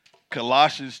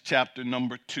Colossians chapter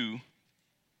number 2.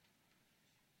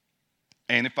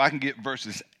 And if I can get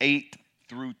verses 8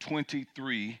 through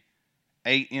 23,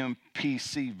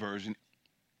 AMPC version.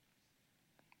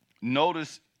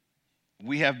 Notice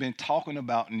we have been talking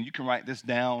about, and you can write this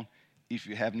down if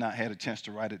you have not had a chance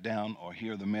to write it down or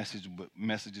hear the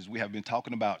messages. We have been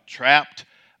talking about trapped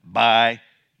by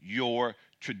your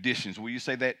traditions. Will you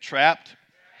say that? Trapped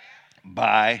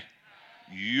by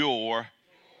your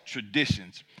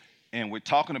traditions. And we're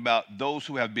talking about those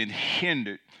who have been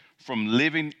hindered from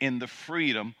living in the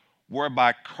freedom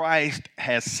whereby Christ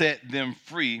has set them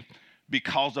free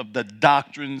because of the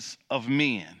doctrines of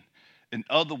men. In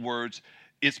other words,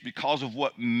 it's because of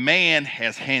what man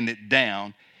has handed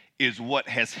down is what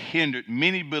has hindered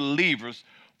many believers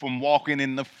from walking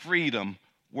in the freedom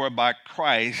whereby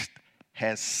Christ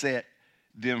has set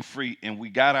them free. And we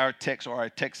got our text, or our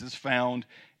text is found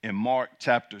in Mark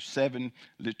chapter 7,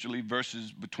 literally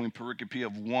verses between pericope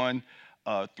of 1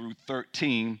 through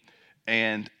 13.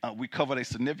 And we covered a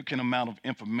significant amount of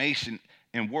information.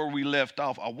 And where we left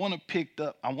off, I want to pick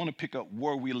up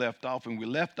where we left off. And we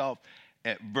left off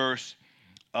at verse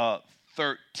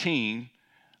 13.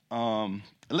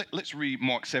 Let's read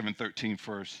Mark 7:13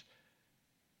 first.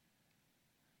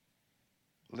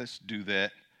 Let's do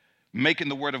that. Making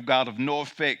the word of God of no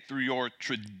effect through your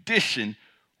tradition,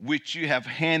 which you have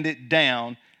handed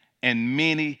down, and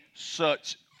many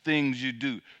such things you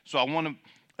do. So I want to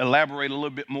elaborate a little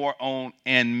bit more on,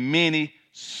 and many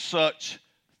such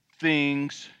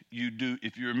things you do.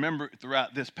 If you remember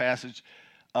throughout this passage,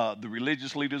 the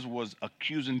religious leaders was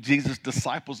accusing Jesus'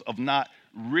 disciples of not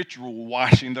ritual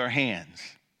washing their hands.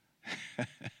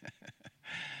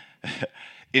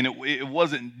 And it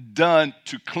wasn't done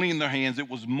to clean their hands. It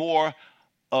was more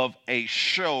of a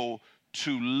show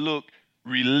to look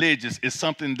religious. It's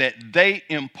something that they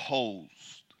imposed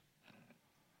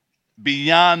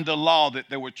beyond the law that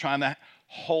they were trying to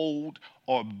hold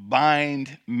or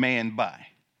bind man by.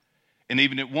 And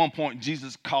even at one point,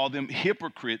 Jesus called them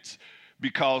hypocrites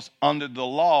because under the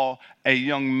law, a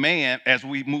young man, as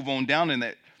we move on down in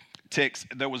that text,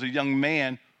 there was a young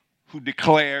man who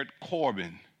declared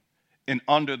Corban. And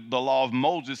under the law of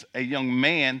Moses, a young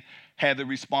man had the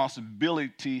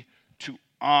responsibility to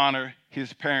honor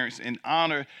his parents. And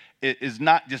honor is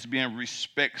not just being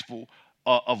respectful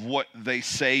of what they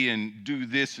say and do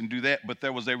this and do that, but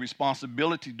there was a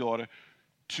responsibility, daughter,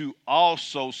 to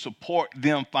also support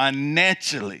them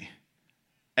financially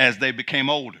as they became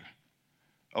older.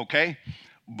 Okay?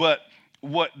 But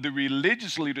what the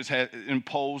religious leaders had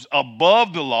imposed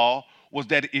above the law was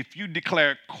that if you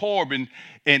declared Corban,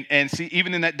 and see,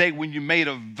 even in that day when you made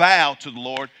a vow to the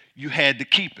Lord, you had to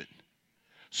keep it.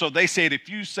 So they said if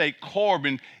you say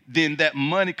Corban, then that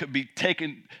money could be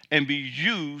taken and be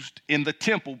used in the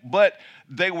temple. But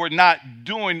they were not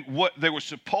doing what they were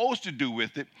supposed to do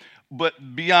with it.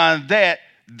 But beyond that,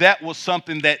 that was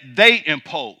something that they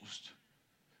imposed.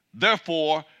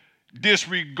 Therefore,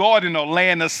 disregarding or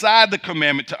laying aside the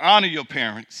commandment to honor your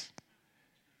parents,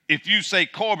 if you say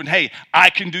Corban, hey, I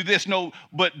can do this. No,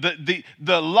 but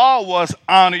the law was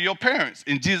honor your parents.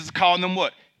 And Jesus called them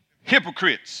what?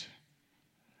 Hypocrites.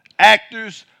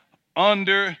 Actors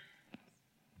under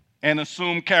an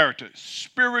assumed character.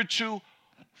 Spiritual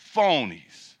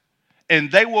phonies. And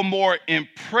they were more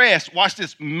impressed, watch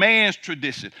this, man's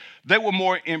tradition. They were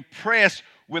more impressed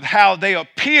with how they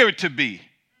appeared to be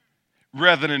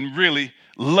rather than really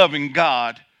loving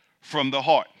God from the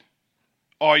heart.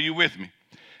 Are you with me?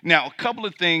 Now, a couple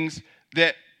of things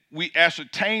that we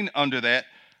ascertain under that.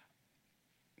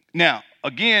 Now,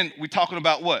 again, we're talking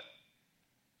about what?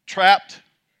 Trapped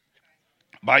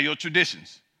by your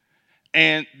traditions.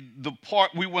 And the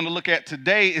part we want to look at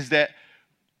today is that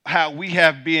how we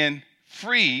have been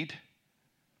freed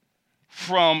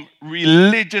from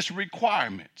religious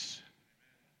requirements.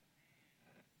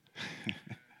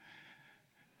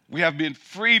 We have been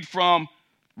freed from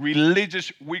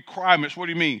religious requirements. What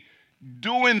do you mean?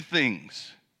 Doing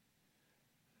things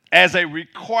as a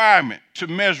requirement to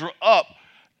measure up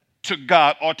to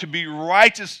God or to be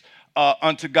righteous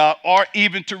unto God or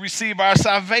even to receive our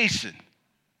salvation.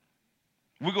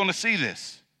 We're going to see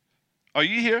this. Are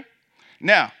you here?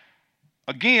 Now,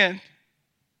 again,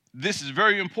 this is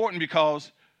very important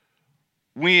because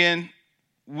when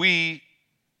we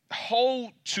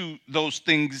hold to those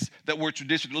things that were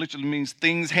traditional, literally means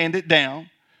things handed down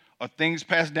or things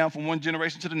passed down from one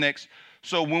generation to the next.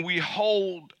 So when we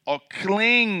hold or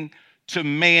cling to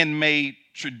man-made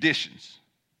traditions,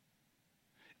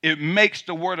 it makes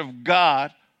the word of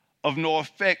God of no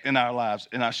effect in our lives.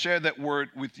 And I shared that word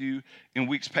with you in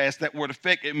weeks past. That word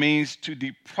effect, it means to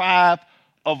deprive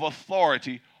of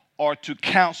authority or to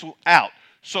counsel out.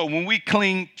 So when we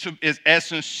cling to, as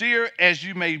sincere as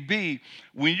you may be,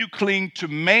 when you cling to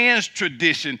man's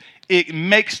tradition, it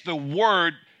makes the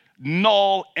word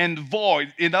null and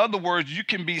void. In other words, you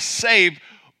can be saved,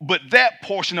 but that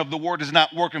portion of the word is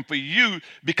not working for you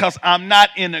because I'm not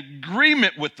in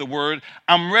agreement with the word.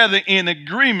 I'm rather in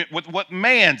agreement with what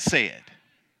man said.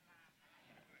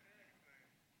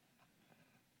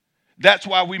 That's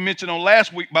why we mentioned on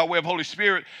last week by way of Holy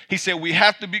Spirit, he said we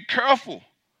have to be careful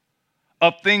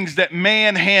of things that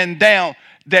man hand down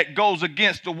that goes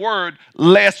against the word,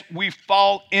 lest we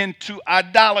fall into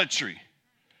idolatry.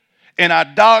 And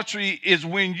idolatry is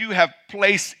when you have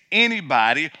placed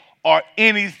anybody or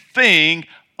anything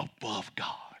above God.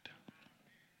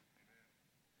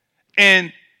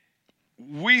 And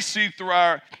we see through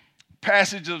our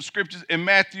passage of scriptures in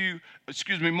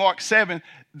Mark 7,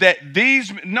 that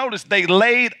notice they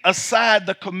laid aside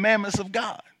the commandments of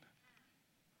God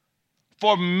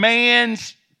for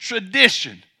man's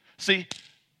tradition. See,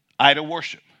 idol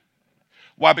worship.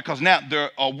 Why? Because now they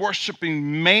are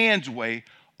worshiping man's way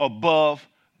above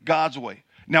God's way.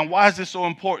 Now, why is this so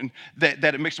important that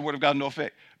it makes the word of God no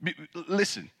effect?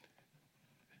 Listen,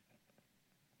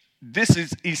 this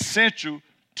is essential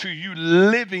to you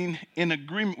living in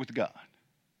agreement with God.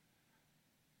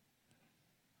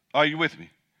 Are you with me?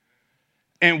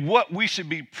 And what we should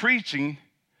be preaching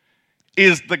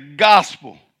is the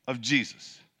gospel of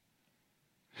Jesus.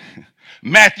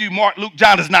 Matthew, Mark, Luke,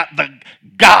 John is not the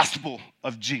gospel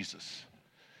of Jesus.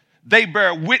 They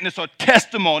bear witness or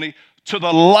testimony to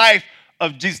the life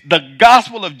of Jesus. The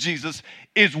gospel of Jesus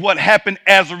is what happened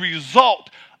as a result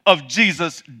of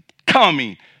Jesus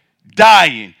coming,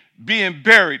 dying, being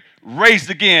buried,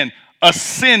 raised again,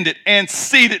 ascended, and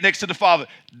seated next to the Father.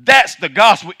 That's the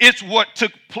gospel. It's what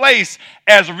took place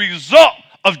as a result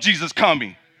of Jesus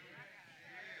coming.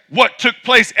 What took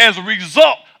place as a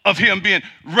result of him being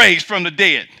raised from the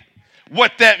dead.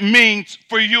 What that means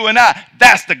for you and I,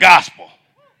 that's the gospel.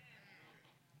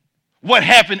 What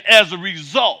happened as a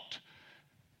result.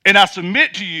 And I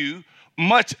submit to you,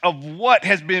 much of what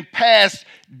has been passed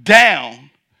down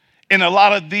in a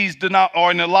lot of these in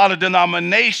a lot of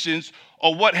denominations,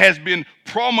 or what has been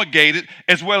promulgated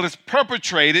as well as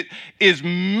perpetrated, is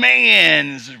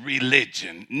man's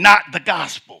religion, not the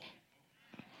gospel.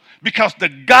 Because the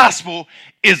gospel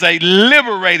is a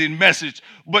liberating message,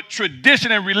 but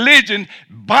tradition and religion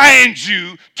binds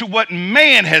you to what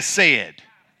man has said.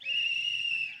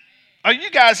 Are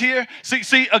you guys here?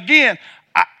 See again,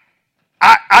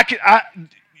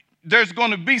 there's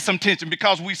going to be some tension,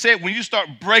 because we said when you start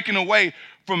breaking away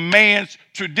from man's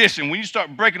tradition, when you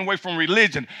start breaking away from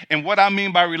religion, and what I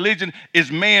mean by religion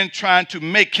is man trying to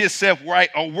make himself right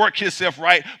or work himself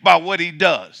right by what he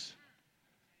does.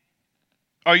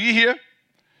 Are you here?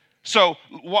 So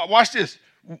watch this.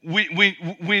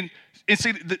 And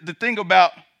see, the thing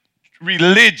about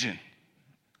religion,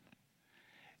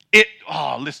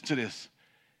 listen to this.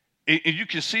 And you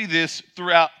can see this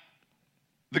throughout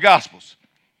the Gospels.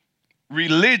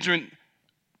 Religion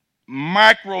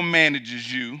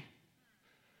micromanages you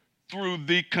through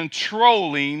the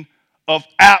controlling of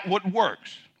outward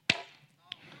works.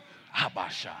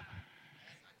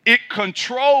 It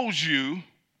controls you,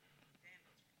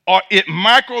 or it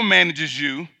micromanages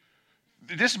you.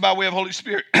 This is by way of Holy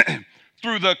Spirit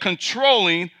through the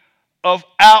controlling of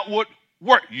outward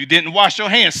work. You didn't wash your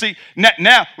hands. See,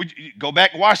 now go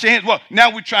back, wash your hands. Well,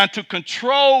 now we're trying to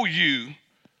control you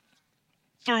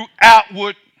through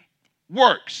outward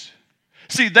works.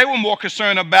 See, they were more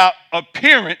concerned about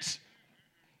appearance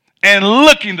and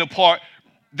looking the part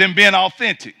than being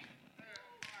authentic.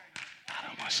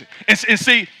 And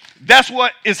see, that's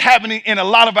what is happening in a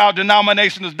lot of our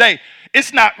denominations today.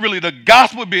 It's not really the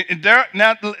gospel being there.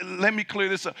 Now, let me clear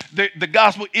this up. The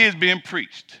gospel is being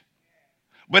preached.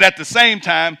 But at the same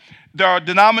time, there are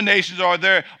denominations, or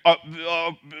there are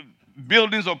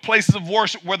buildings or places of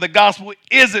worship where the gospel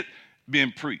isn't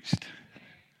being preached.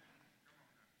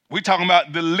 We're talking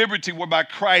about the liberty whereby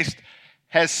Christ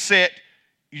has set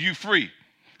you free.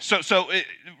 So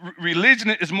religion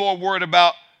is more worried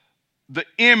about the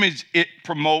image it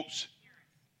promotes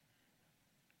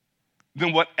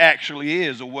than what actually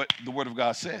is, or what the Word of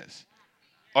God says.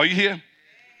 Are you here?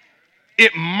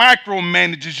 It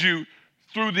micromanages you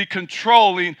through the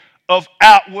controlling of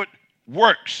outward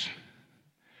works.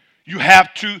 You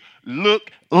have to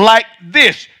look like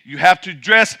this. You have to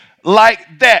dress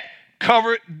like that.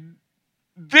 Cover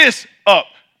this up.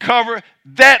 Cover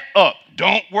that up.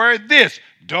 Don't wear this.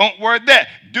 Don't wear that.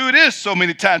 Do this so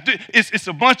many times. It's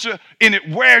a bunch of, and it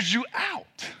wears you out.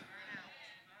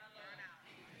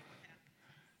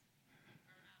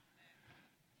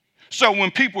 So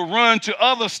when people run to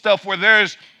other stuff where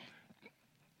there's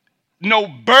no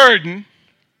burden,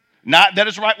 not that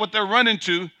it's right what they're running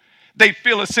to, they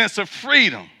feel a sense of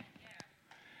freedom.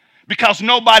 Because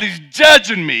nobody's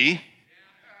judging me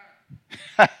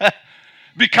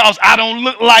because I don't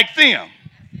look like them.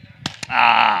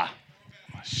 Ah.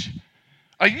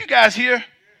 Are you guys here?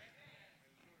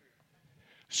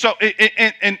 So,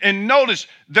 and notice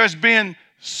there's been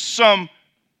some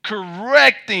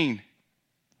correcting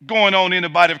going on in the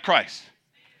body of Christ.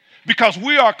 Because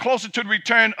we are closer to the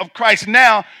return of Christ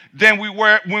now than we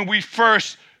were when we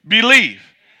first believed.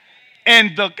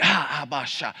 And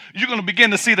you're going to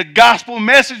begin to see the gospel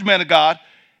message, man of God,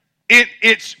 in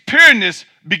its pureness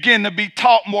begin to be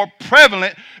taught more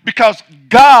prevalent because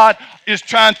God is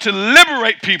trying to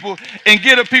liberate people and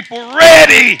get the people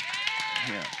ready.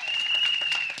 Yeah.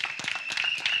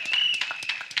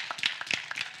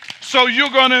 So you're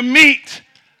going to meet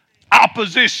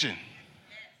opposition.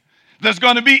 There's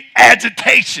going to be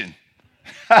agitation.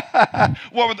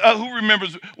 Who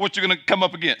remembers what you're going to come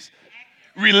up against?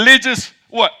 Religious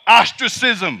what?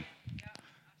 Ostracism.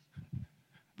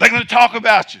 They're going to talk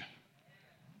about you.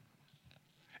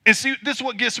 And see, this is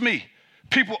what gets me.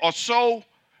 People are so,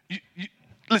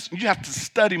 listen, you have to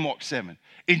study Mark 7.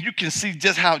 And you can see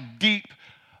just how deep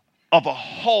of a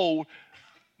hole,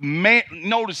 man,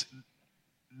 notice,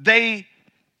 they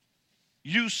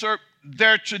usurp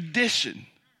their tradition.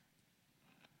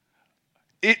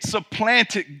 It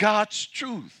supplanted God's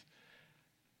truth.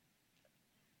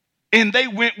 And they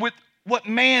went with what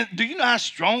man, do you know how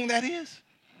strong that is?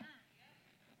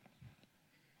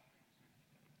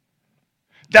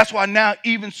 That's why now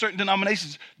even certain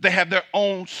denominations, they have their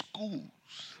own schools.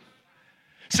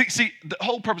 See, the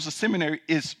whole purpose of seminary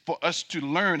is for us to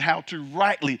learn how to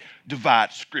rightly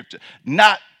divide Scripture,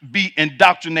 not be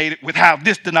indoctrinated with how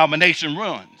this denomination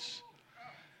runs.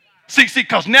 See,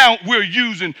 because now we're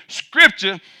using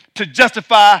Scripture to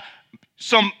justify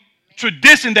some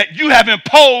tradition that you have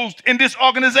imposed in this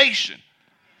organization.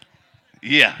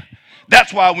 Yeah.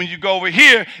 That's why when you go over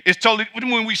here, it's totally,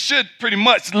 when we should pretty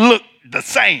much look the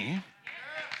same.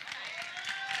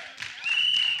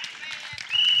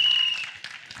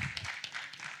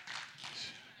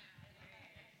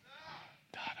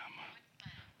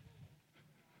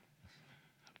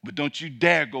 But don't you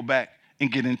dare go back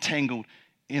and get entangled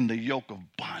in the yoke of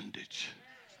bondage.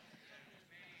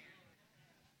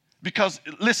 Because,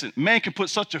 listen, man can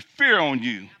put such a fear on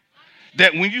you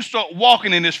that when you start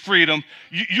walking in this freedom,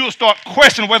 you'll start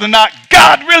questioning whether or not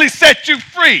God really set you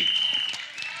free.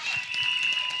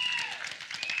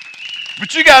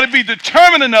 But you got to be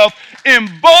determined enough and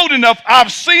bold enough.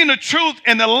 I've seen the truth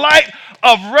in the light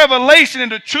of revelation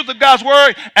and the truth of God's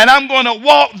word, and I'm going to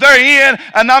walk therein,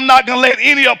 and I'm not going to let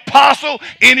any apostle,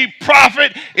 any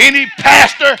prophet, any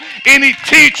pastor, any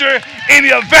teacher, any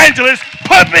evangelist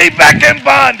put me back in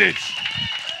bondage.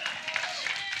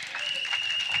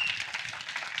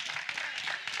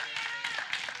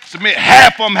 Submit,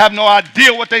 half of them have no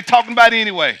idea what they're talking about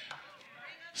anyway.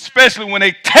 Especially when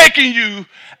they're taking you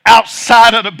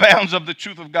outside of the bounds of the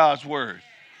truth of God's word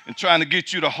and trying to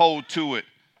get you to hold to it.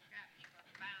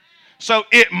 So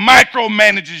it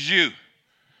micromanages you.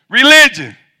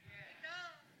 Religion.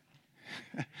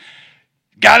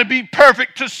 Got to be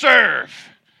perfect to serve.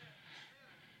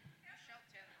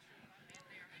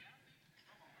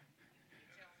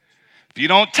 If you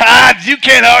don't tithe, you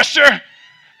can't usher.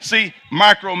 See,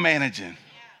 micromanaging.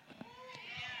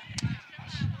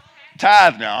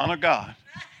 Tithe now, honor God.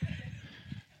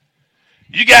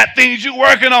 You got things you're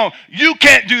working on. You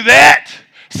can't do that.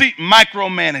 See,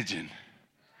 micromanaging.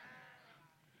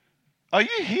 Are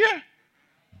you here?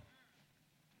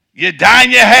 You're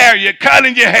dyeing your hair. You're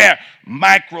cutting your hair.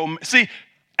 See,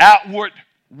 outward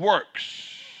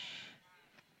works.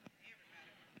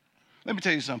 Let me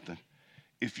tell you something.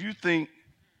 If you think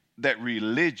that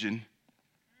religion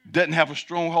doesn't have a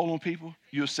stronghold on people,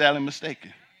 you're sadly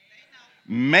mistaken.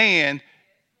 Man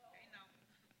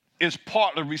is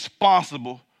partly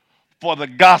responsible for the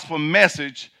gospel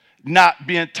message not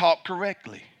being taught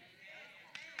correctly.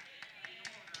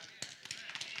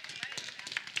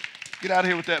 Get out of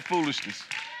here with that foolishness.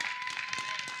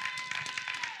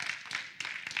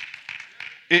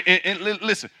 And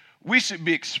listen, we should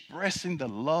be expressing the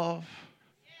love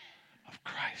of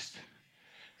Christ.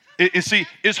 And see,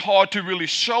 it's hard to really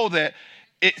show that.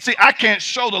 See, I can't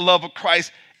show the love of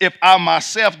Christ if I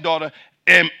myself, daughter,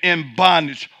 am in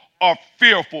bondage or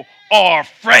fearful or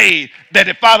afraid that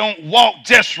if I don't walk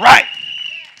just right.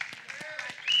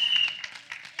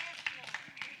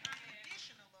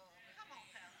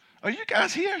 Are you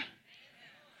guys here?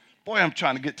 Boy, I'm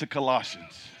trying to get to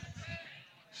Colossians.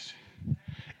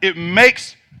 it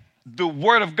makes the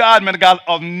word of God, man of God,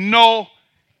 of no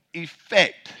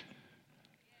effect.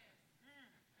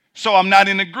 So I'm not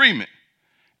in agreement.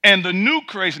 And the new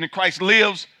creation in Christ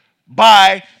lives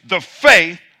by the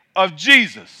faith of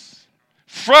Jesus.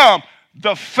 From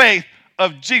the faith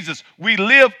of Jesus. We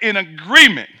live in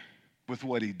agreement with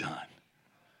what he done.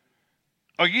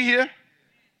 Are you here?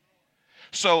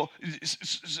 So,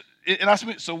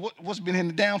 what's been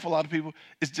handed down for a lot of people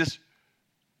is just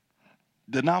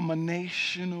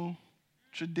denominational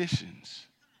traditions.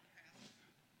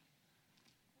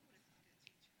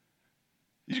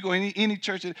 You go any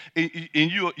church and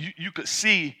you could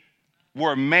see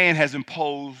where man has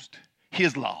imposed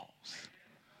his laws.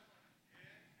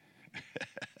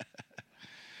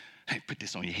 Hey, put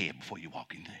this on your head before you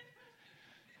walk in there.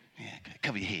 Yeah,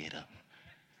 cover your head up.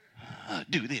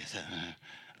 Do this.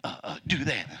 Do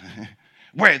that.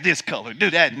 Wear this color. Do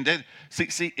that and that.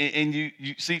 See, and you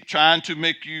see, trying to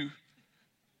make you.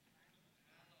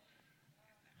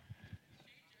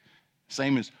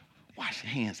 Same as wash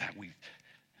your hands that way.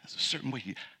 There's a certain way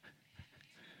you.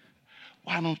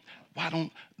 Why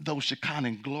don't those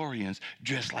Shekinah Glorians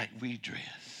dress like we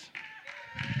dress?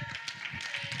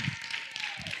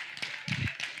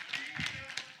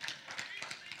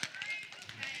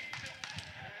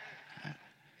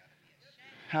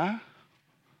 Huh?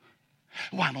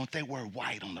 Why don't they wear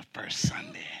white on the first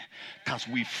Sunday? Because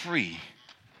we free.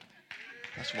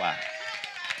 That's why.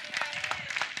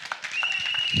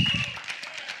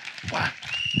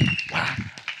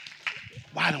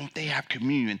 Why don't they have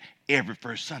communion every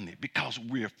first Sunday? Because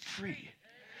we're free.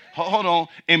 Hold on.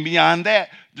 And beyond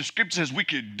that, the scripture says we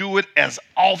could do it as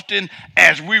often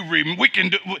as we can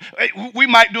do. We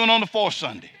might do it on the fourth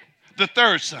Sunday, the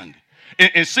third Sunday.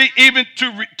 And see, even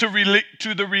to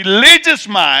the religious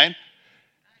mind,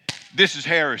 this is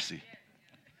heresy.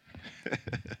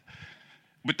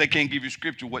 But they can't give you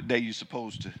scripture what day you're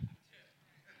supposed to.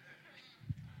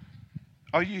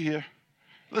 Are you here?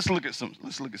 Let's look at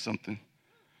something.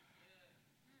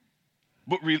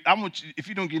 But I want you, if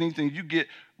you don't get anything, you get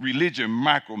religion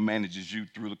micromanages you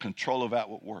through the control of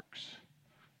outward works.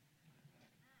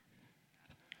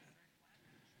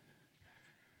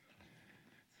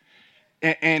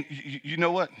 And you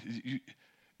know what?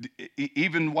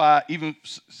 Even with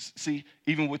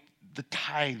the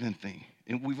tithing thing,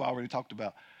 and we've already talked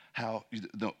about how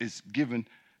it's given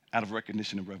out of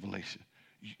recognition and revelation.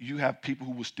 You have people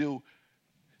who will still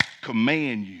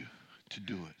command you to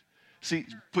do it. See,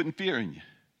 putting fear in you.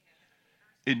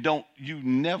 And you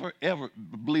never ever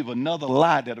believe another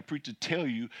lie that a preacher tell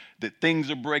you that things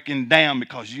are breaking down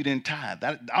because you didn't tithe.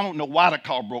 I don't know why the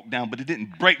car broke down, but it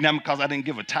didn't break down because I didn't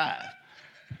give a tithe.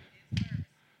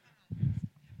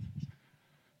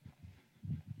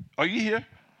 Are you here?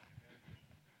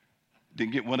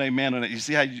 Didn't get one amen on that. You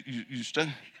see how you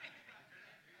study?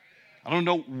 I don't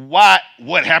know what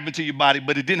happened to your body,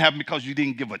 but it didn't happen because you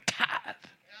didn't give a tithe.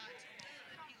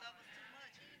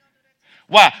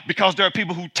 Why? Because there are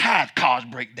people who tithe, cars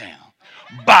break down.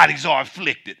 Bodies are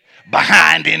afflicted,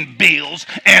 behind in bills,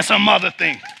 and some other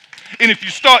things. And if you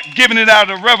start giving it out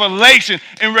of revelation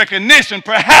and recognition,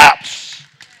 perhaps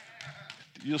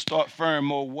you'll start faring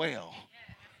more well.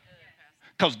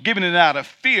 Because giving it out of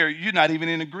fear, you're not even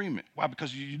in agreement. Why?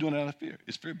 Because you're doing it out of fear.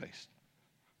 It's fear-based.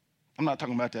 I'm not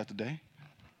talking about that today.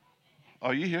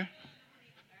 Are you here?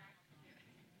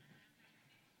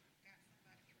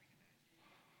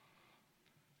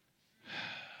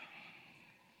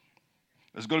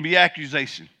 There's going to be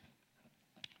accusation,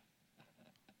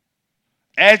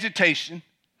 agitation,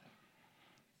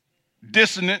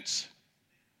 dissonance.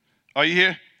 Are you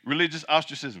here? Religious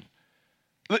ostracism.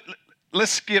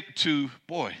 Let's skip to,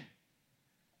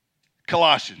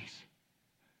 Colossians.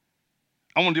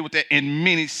 I want to deal with that in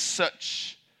many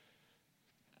such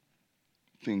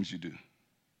things you do.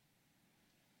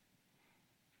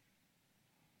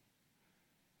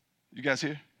 You guys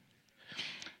here?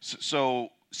 So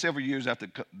several years after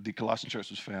the Colossian church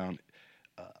was found,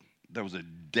 there was a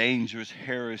dangerous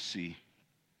heresy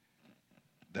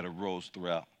that arose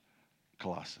throughout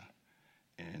Colossae.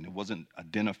 And it wasn't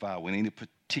identified with any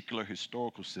particular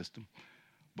historical system.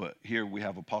 But here we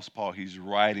have Apostle Paul. He's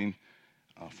writing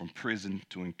from prison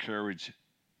to encourage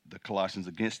the Colossians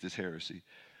against this heresy.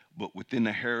 But within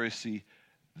the heresy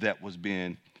that was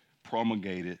being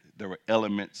promulgated, there were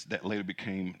elements that later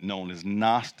became known as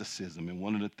Gnosticism. And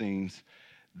one of the things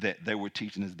that they were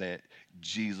teaching is that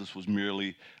Jesus was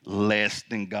merely less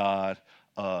than God.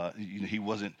 He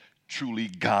wasn't truly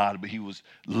God, but he was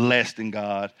less than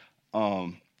God.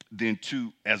 Then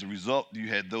too, as a result, you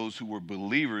had those who were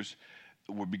believers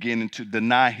were beginning to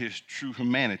deny his true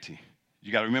humanity.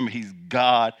 You got to remember, he's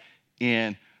God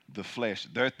in the flesh.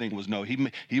 Their thing was, no,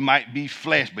 he might be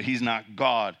flesh, but he's not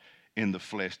God in the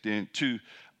flesh. Then two,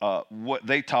 what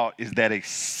they taught is that a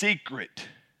secret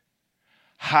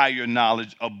higher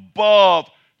knowledge above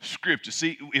Scripture.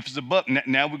 See, if it's above,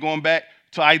 now we're going back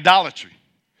to idolatry,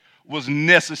 was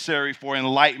necessary for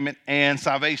enlightenment and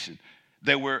salvation.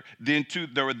 There were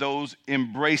those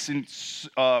embracing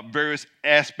various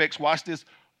aspects, watch this,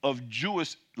 of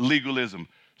Jewish legalism,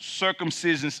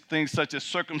 circumcision, things such as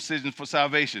circumcision for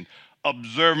salvation,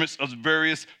 observance of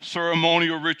various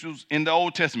ceremonial rituals in the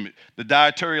Old Testament, the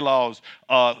dietary laws,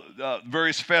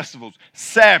 various festivals,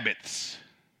 Sabbaths,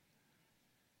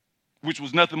 which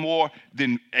was nothing more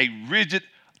than a rigid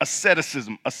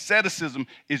asceticism. Asceticism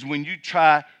is when you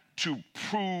try to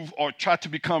prove or try to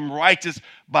become righteous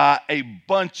by a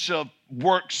bunch of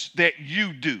works that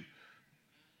you do.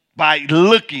 By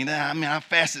looking, I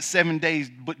fasted 7 days,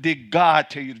 but did God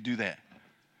tell you to do that?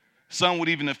 Some would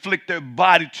even afflict their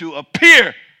body to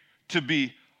appear to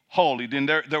be holy. Then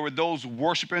there were those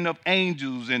worshiping of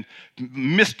angels and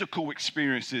mystical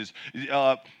experiences.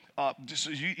 So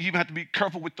you even have to be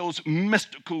careful with those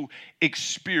mystical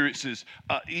experiences.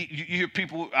 You hear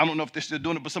people, I don't know if they're still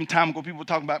doing it, but some time ago people were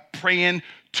talking about praying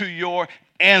to your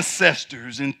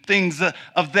ancestors and things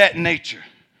of that nature.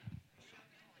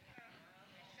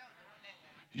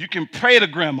 You can pray to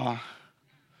grandma,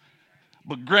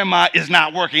 but grandma is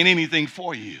not working anything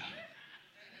for you.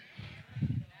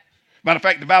 Matter of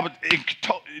fact, the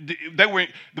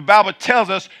Bible tells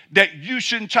us that you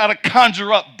shouldn't try to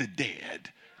conjure up the dead.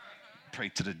 Pray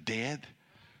to the dead.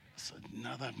 It's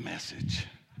another message.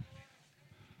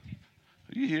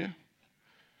 Are you here?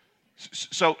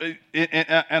 So,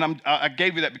 I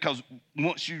gave you that because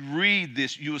once you read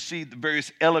this, you will see the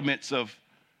various elements of.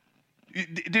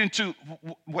 Then, too,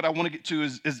 what I want to get to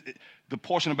is the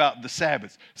portion about the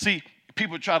Sabbath. See,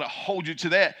 people try to hold you to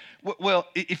that. Well,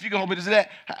 if you're going to hold me to that,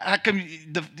 how come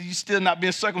you still not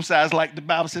being circumcised like the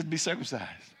Bible says to be circumcised?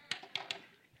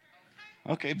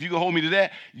 Okay, if you can hold me to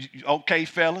that, okay,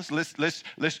 fellas, let's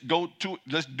go to it.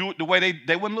 Let's do it the way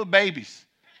they weren't little babies.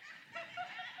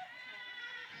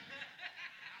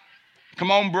 Come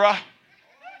on, bruh.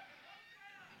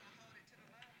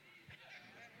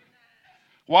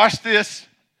 Watch this.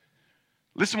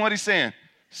 Listen to what he's saying.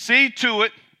 See to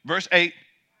it, verse 8,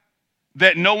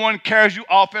 that no one carries you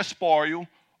off as spoil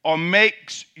or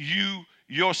makes you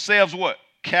yourselves what?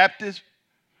 Captives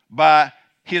by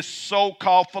his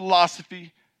so-called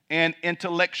philosophy and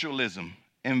intellectualism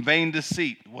and vain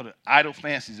deceit, what idle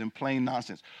fancies and plain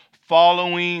nonsense.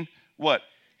 Following what?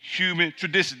 Human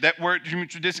tradition. That word human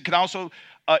tradition can also,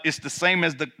 it's the same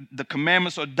as the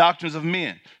commandments or doctrines of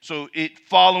men. So it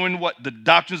following what? The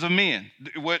doctrines of men.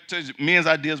 What men's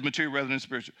ideas, material rather than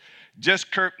spiritual. Just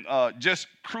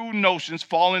crude notions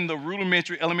following the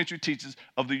elementary teachings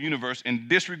of the universe and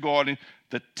disregarding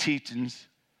the teachings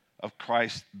of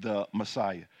Christ the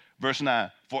Messiah. Verse 9,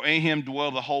 for in him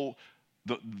dwell the whole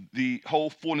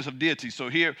fullness of deity. So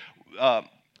here,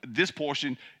 this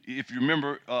portion, if you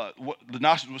remember, what the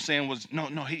Gnostics were saying was, no,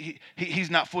 he's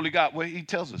not fully God. Well, he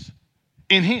tells us,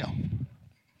 in him.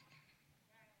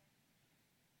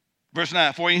 Verse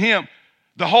 9, for in him,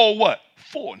 the whole what?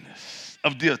 Fullness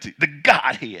of deity, the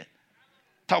Godhead.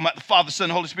 Talking about the Father, Son,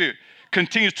 and Holy Spirit,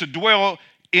 continues to dwell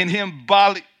in him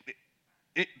bodily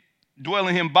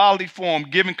form,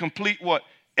 giving complete what?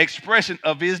 Expression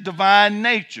of his divine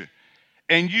nature.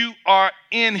 And you are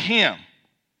in him,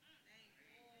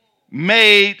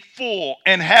 made full,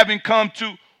 and having come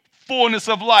to fullness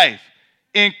of life.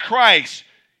 In Christ,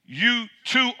 you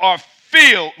too are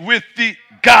filled with the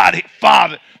God,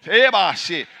 Father,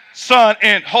 Son,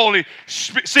 and Holy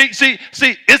Spirit. See,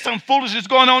 it's some foolishness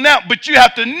going on now, but you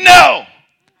have to know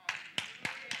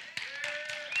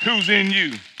who's in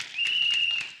you.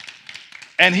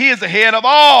 And he is the head of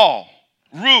all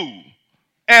rule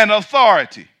and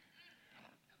authority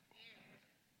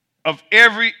of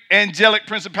every angelic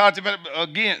principality.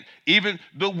 Again, even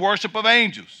the worship of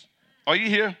angels. Are you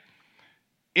here?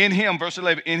 In him, verse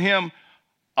 11, in him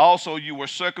also you were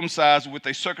circumcised with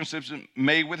a circumcision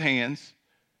made with hands,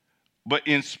 but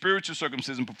in spiritual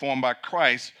circumcision performed by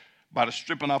Christ by the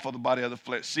stripping off of the body of the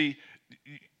flesh. See,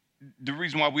 the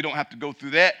reason why we don't have to go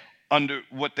through that under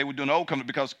what they were doing in the old covenant,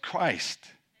 because Christ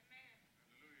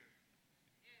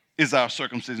is our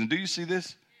circumcision. Do you see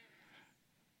this?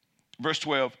 Verse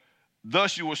 12,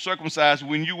 thus you were circumcised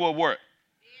when you were what?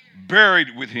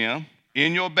 Buried with him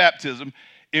in your baptism,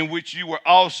 in which you were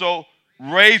also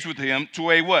raised with him to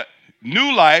a what?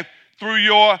 New life through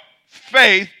your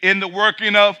faith in the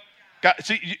working of God.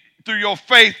 See, through your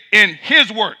faith in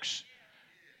his works,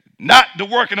 not the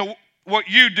working of what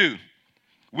you do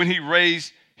when he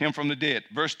raised him from the dead.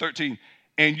 Verse 13,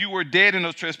 and you were dead in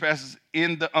those trespasses,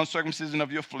 in the uncircumcision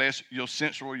of your flesh, your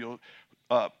sensual, your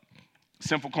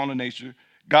sinful carnal nature.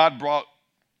 God brought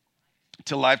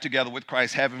to life together with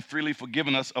Christ, having freely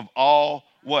forgiven us of all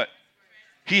what?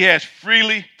 He has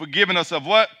freely forgiven us of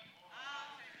what?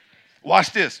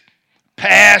 Watch this.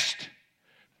 Past,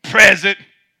 present,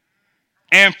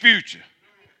 and future.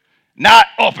 Not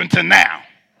up until now.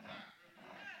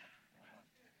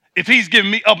 If he's given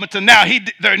me up until now,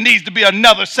 there needs to be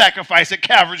another sacrifice at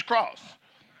Calvary's cross.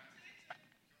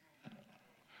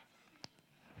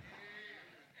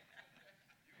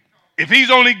 If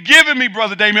he's only given me,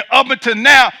 Brother Damien, up until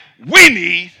now, we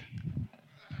need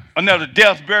another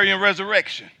death, burial, and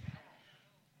resurrection.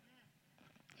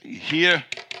 Here,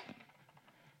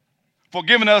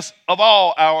 forgiving us of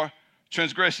all our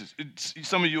transgressions.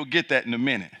 Some of you will get that in a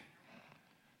minute.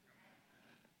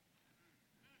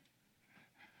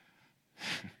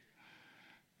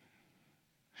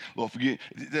 Lord, forgive.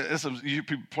 There's some you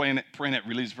people praying that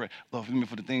religious prayer. Lord, forgive me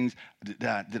for the things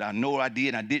that I know I did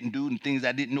and I didn't do, and things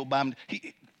I didn't know about him.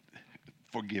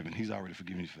 Forgiven. He's already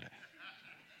forgiven you for that.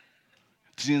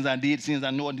 Sins I did, sins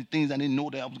I know, and the things I didn't know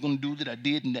that I was going to do that I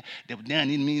did, and that were down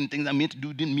didn't mean things I meant to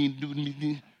do, didn't mean to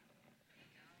do.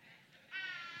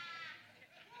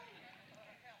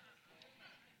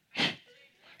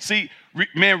 See,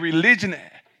 man, religion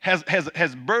has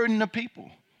burdened the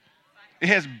people. It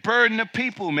has burdened the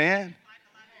people, man.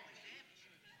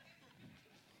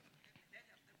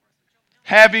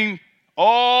 Having,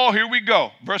 here we go.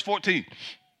 Verse 14.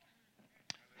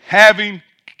 Having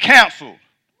counseled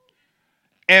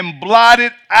and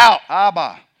blotted out,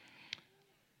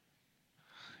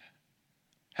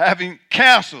 having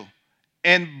counseled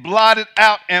and blotted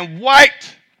out and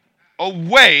wiped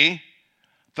away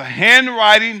the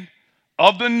handwriting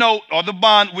of the note or the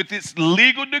bond with its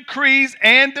legal decrees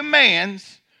and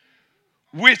demands,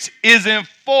 which was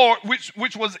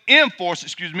in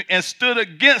force, and stood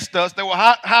against us. They were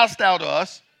hostile to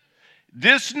us.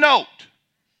 This note,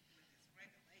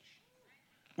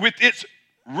 with its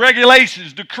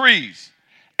regulations, decrees,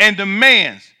 and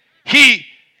demands, he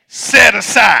set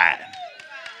aside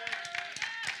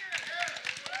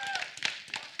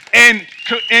and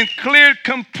cleared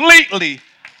completely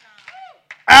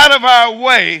out of our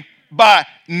way by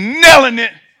nailing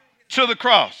it to the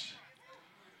cross.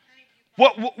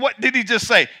 What did he just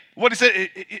say? What he said,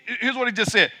 here's what he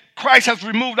just said. Christ has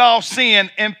removed all sin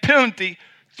and penalty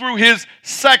through his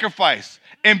sacrifice.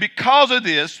 And because of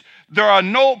this, there are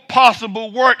no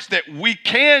possible works that we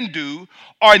can do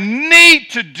or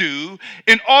need to do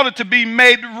in order to be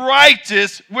made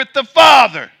righteous with the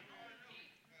Father.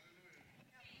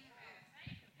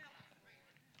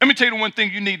 Let me tell you the one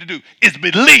thing you need to do is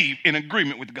believe in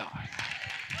agreement with God.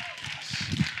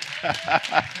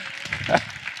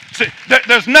 See,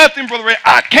 there's nothing, Brother Ray,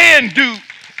 I can do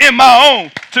in my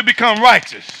own to become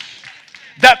righteous.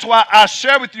 That's why I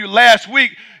shared with you last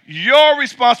week your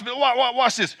responsibility.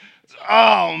 Watch this.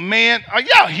 Oh, man. Are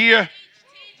y'all here?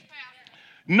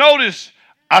 Notice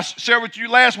I shared with you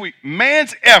last week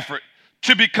man's effort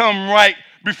to become right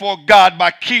before God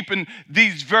by keeping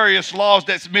these various laws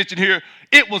that's mentioned here.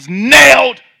 It was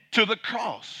nailed to the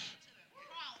cross.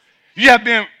 You have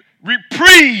been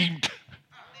reprieved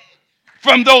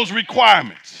from those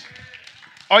requirements.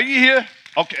 Are you here?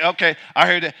 Okay. I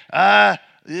heard that.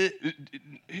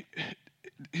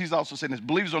 He's also saying this.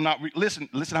 Believers are not, listen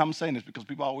how I'm saying this, because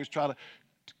people always try to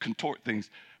contort things.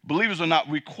 Believers are not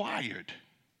required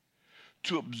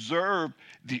to observe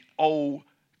the old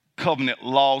covenant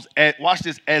laws, watch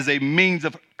this, as a means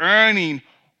of earning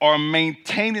or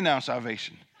maintaining our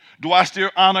salvation. Do I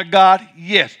still honor God?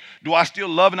 Yes. Do I still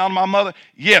love and honor my mother?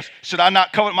 Yes. Should I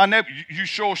not covet my neighbor? You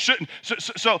sure shouldn't.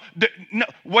 No,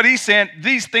 what he's saying,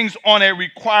 these things aren't a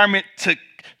requirement to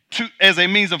as a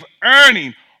means of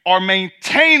earning or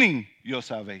maintaining your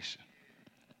salvation.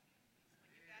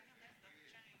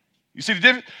 You see the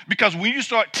difference? Because when you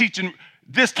start teaching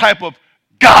this type of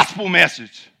gospel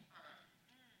message,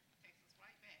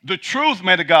 the truth,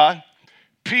 man of God,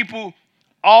 people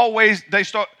always, they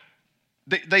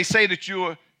say that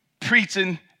you're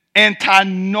preaching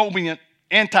antinomianism,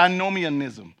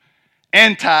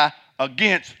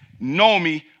 against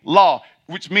nomi law,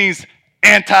 which means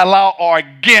anti-law or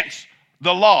against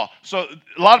the law. So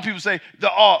a lot of people say,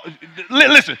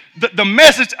 listen, the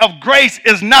message of grace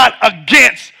is not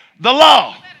against the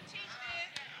law.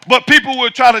 But people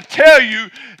will try to tell you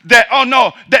that,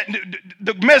 that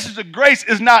the message of grace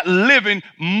is not living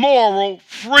moral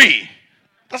free.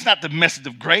 That's not the message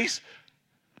of grace.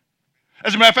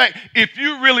 As a matter of fact, if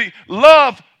you really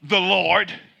love the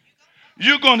Lord,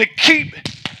 You're going to keep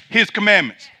his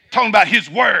commandments. Talking about his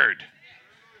word.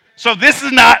 So this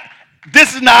is not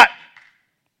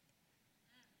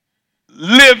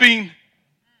living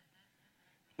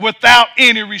without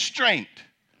any restraint.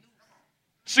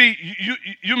 See,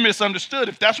 you misunderstood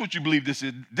if that's what you believe this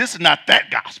is. This is not that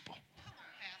gospel.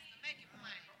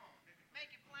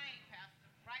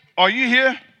 Are you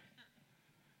here?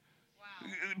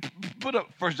 Put up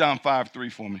 1 John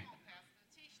 5:3 for me.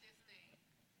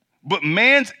 But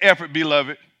man's effort,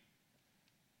 beloved,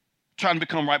 trying to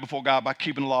become right before God by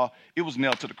keeping the law, it was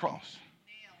nailed to the cross.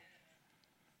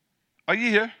 Are you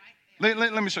here?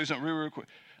 Let me show you something real quick.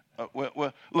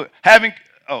 Well, look, I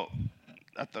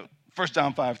thought 1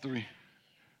 John 5:3,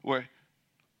 where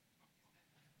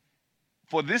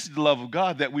for this is the love of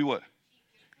God that we what?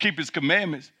 Keep his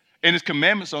commandments, and his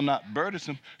commandments are not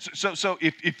burdensome. So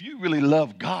if you really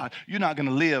love God, you're not going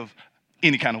to live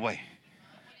any kind of way.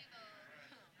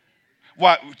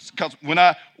 Why? Because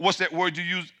what's that word you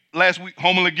used last week?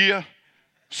 Homologia.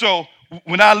 So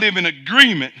when I live in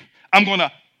agreement, I'm going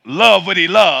to love what he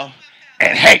loves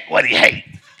and hate what he hates.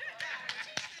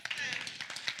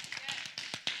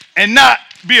 And not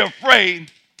be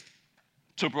afraid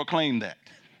to proclaim that.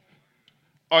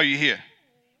 Are you here?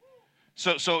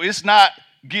 So it's not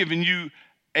giving you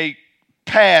a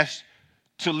pass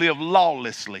to live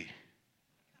lawlessly.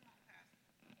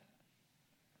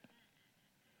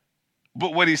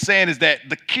 But what he's saying is that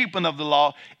the keeping of the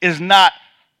law is not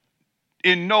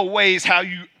in no ways how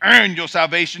you earn your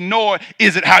salvation, nor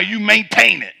is it how you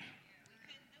maintain it.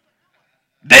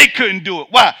 They couldn't do it.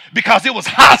 Why? Because it was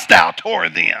hostile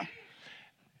toward them.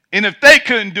 And if they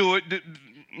couldn't do it,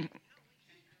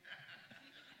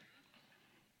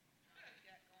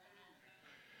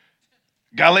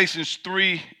 Galatians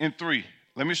 3:3.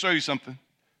 Let me show you something.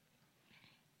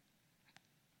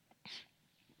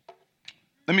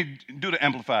 Let me do the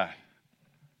Amplified.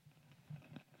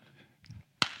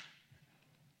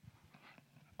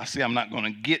 I see I'm not going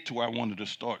to get to where I wanted to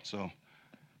start, so.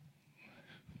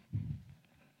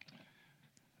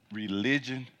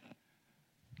 Religion,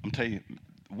 I'm telling you,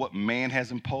 what man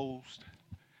has imposed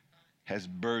has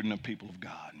burdened the people of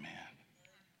God, man.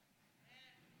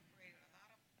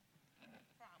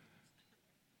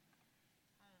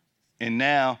 And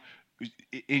now,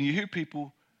 and you hear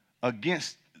people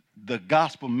against the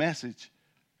gospel message,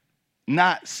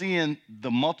 not seeing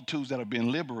the multitudes that are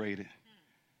being liberated.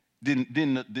 Then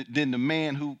the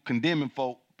man who condemning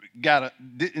folk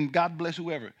and God bless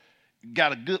whoever,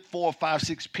 got a good 4, 5,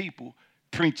 6 people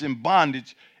preaching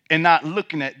bondage and not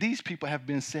looking at these people have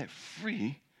been set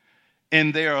free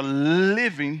and they are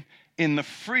living in the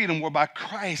freedom whereby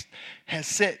Christ has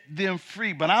set them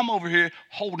free. But I'm over here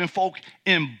holding folk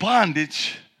in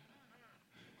bondage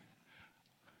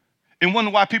and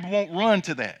wonder why people won't run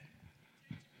to that.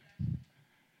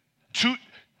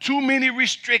 Too many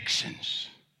restrictions,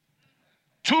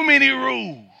 too many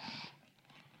rules.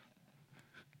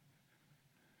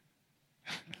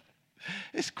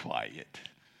 It's quiet.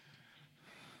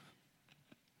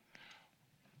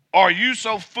 Are you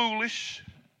so foolish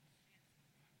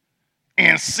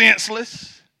and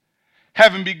senseless,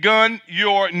 having begun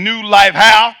your new life?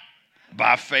 How?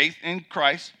 By faith in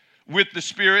Christ with the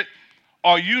Spirit.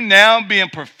 Are you now being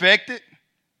perfected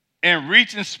and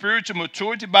reaching spiritual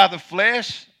maturity by the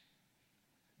flesh?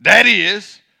 That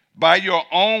is, by your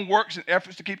own works and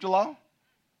efforts to keep the law?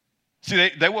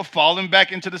 See, they were falling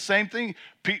back into the same thing.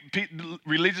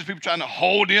 Religious people trying to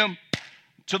hold him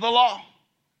to the law.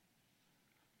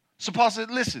 So Paul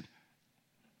said, listen,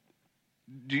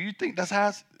 do you think that's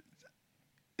how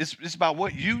it's about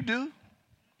what you do?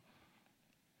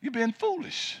 You're being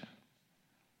foolish.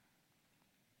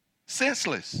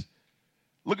 Senseless.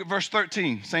 Look at verse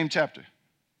 13, same chapter.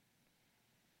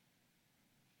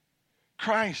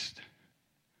 Christ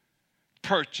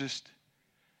purchased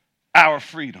our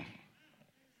freedom.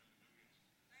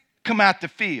 Come out the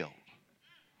field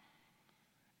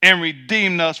and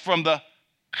redeemed us from the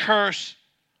curse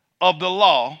of the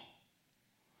law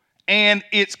and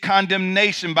its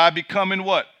condemnation by becoming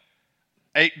what?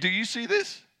 Do you see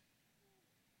this?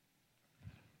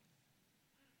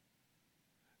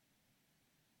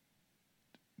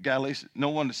 Galatians, no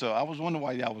wonder. So I was wondering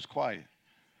why y'all was quiet.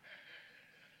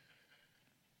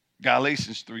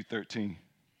 Galatians 3:13.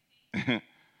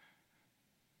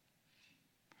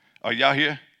 Are y'all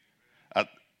here?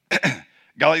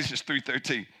 Galatians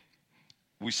 3:13.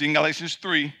 We seen Galatians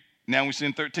 3, now we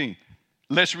seen 13.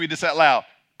 Let's read this out loud.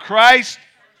 Christ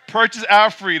purchased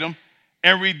our freedom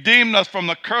and redeemed us from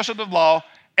the curse of the law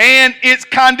and its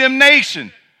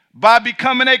condemnation by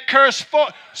becoming a curse for.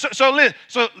 So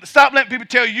stop letting people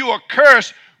tell you are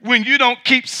cursed when you don't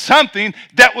keep something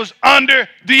that was under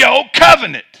the old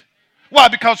covenant. Why?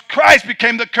 Because Christ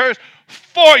became the curse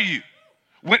for you.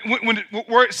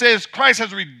 Where it says Christ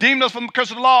has redeemed us from the curse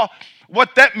of the law,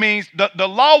 what that means, the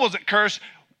law wasn't cursed.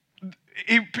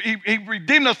 He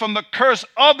redeemed us from the curse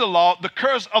of the law. The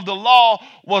curse of the law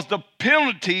was the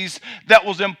penalties that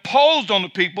was imposed on the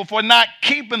people for not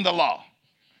keeping the law.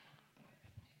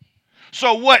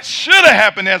 So what should have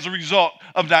happened as a result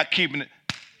of not keeping it?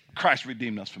 Christ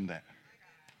redeemed us from that.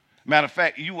 Matter of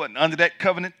fact, you weren't under that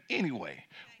covenant anyway.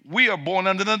 We are born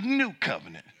under the new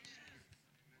covenant.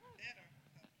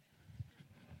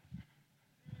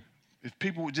 If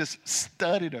people would just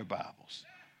study their Bibles.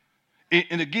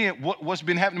 And again, what's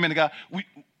been happening, man, God,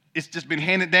 it's just been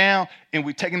handed down, and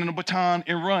we're taking the baton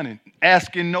and running,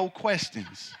 asking no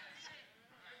questions.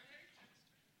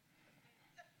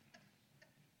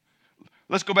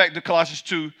 Let's go back to Colossians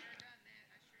 2,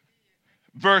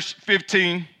 verse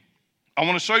 15. I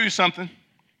want to show you something.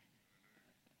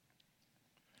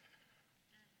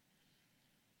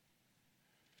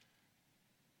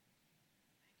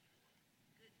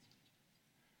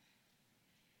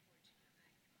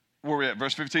 Where are we at?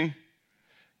 Verse 15.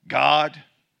 God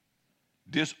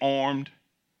disarmed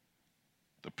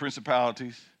the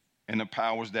principalities and the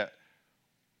powers that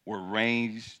were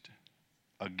ranged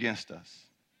against us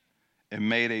and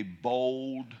made a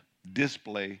bold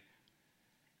display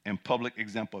and public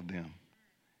example of them,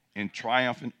 and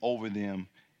triumphing over them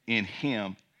in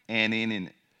him and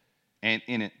in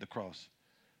it, the cross.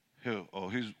 Here's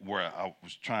where I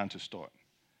was trying to start.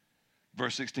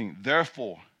 Verse 16.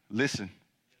 Therefore, listen.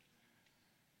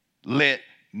 Let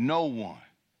no one.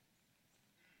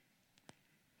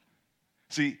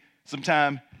 See,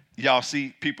 sometimes y'all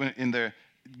see people in their,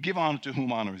 give honor to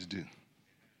whom honor is due.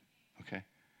 Okay?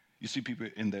 You see people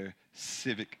in their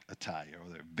civic attire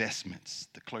or their vestments,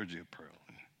 the clergy apparel.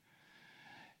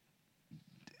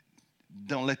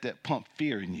 Don't let that pump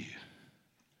fear in you.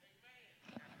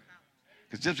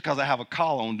 Because just because I have a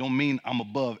collar on don't mean I'm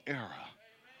above error.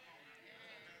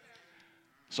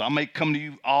 So I may come to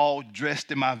you all dressed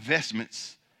in my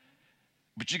vestments,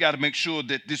 but you got to make sure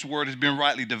that this word has been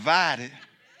rightly divided.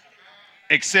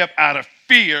 Except out of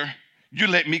fear, you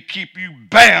let me keep you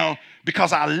bound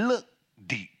because I look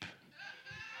deep.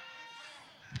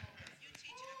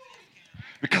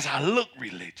 Because I look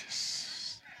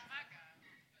religious.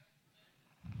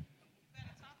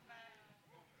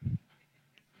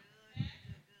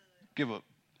 Give up.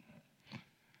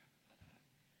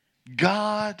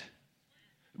 God.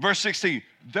 Verse 16,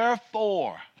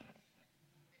 therefore,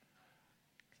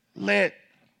 look,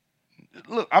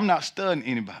 I'm not studying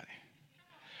anybody.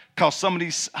 Because some of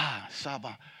these,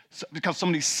 because some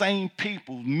of these same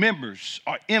people, members,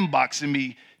 are inboxing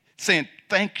me saying,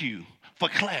 thank you for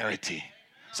clarity.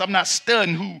 So I'm not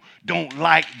studying who don't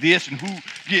like this and who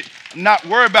I'm not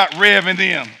worried about Rev and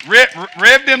them.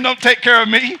 Rev them don't take care of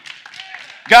me.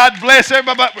 God bless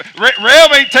everybody.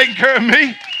 Rev ain't taking care of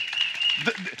me.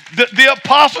 The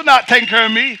apostle not taking care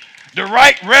of me. The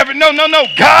right reverend. No.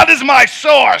 God is my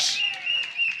source.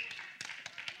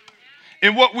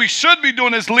 And what we should be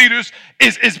doing as leaders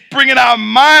is bringing our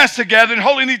minds together and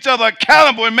holding each other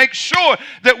accountable and make sure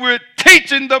that we're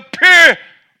teaching the pure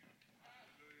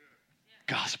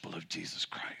gospel of Jesus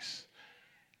Christ.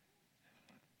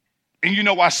 And you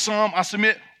know why some, I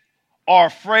submit, are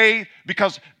afraid?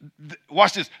 Because,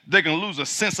 watch this, they're going to lose a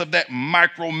sense of that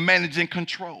micromanaging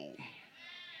control.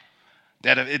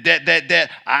 That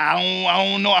I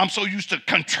don't know. I'm so used to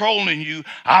controlling you.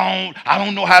 I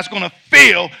don't know how it's going to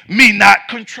feel me not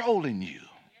controlling you.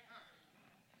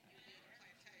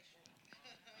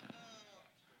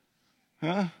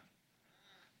 Huh?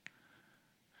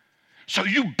 So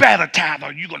you better tithe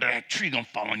or that tree gonna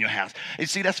fall on your house. And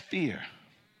see, that's fear.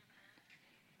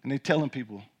 And they're telling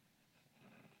people.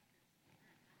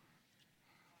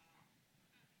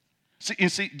 See,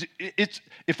 it's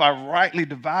if I rightly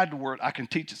divide the word, I can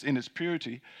teach it in its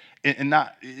purity, and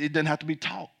not. It doesn't have to be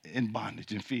taught in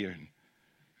bondage and fear.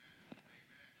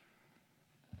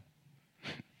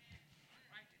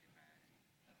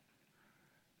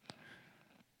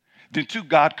 Then too,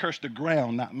 God cursed the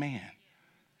ground, not man.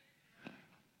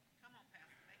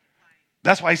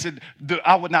 That's why He said,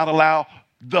 "I would not allow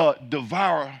the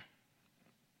devourer."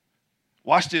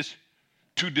 Watch this,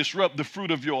 to disrupt the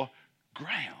fruit of your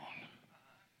ground.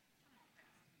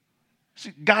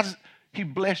 See, He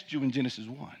blessed you in Genesis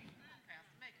 1.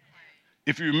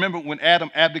 If you remember when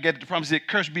Adam abdicated the promise, He said,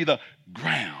 cursed be the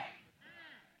ground,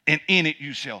 and in it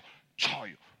you shall toil.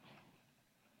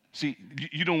 See,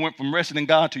 you don't went from resting in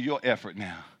God to your effort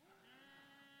now.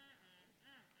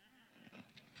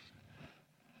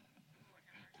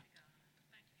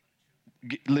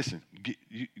 Listen,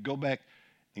 go back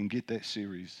and get that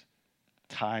series,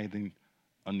 Tithing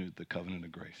Under the Covenant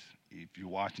of Grace. If you're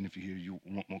watching, if you're here, you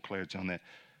want more clarity on that.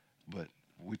 But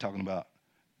we're talking about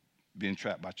being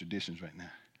trapped by traditions right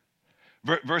now.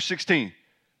 Verse 16.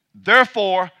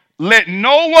 Therefore, let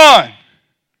no one,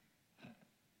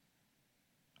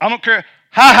 I don't care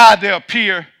how high they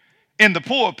appear in the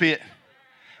pulpit,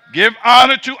 give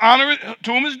honor to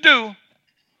whom is due,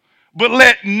 but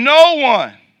let no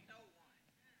one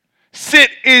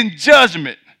sit in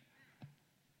judgment.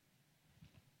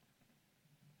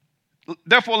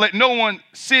 Therefore, let no one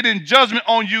sit in judgment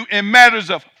on you in matters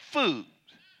of food,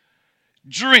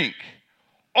 drink,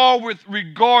 or with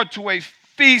regard to a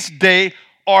feast day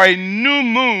or a new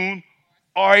moon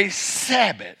or a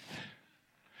Sabbath.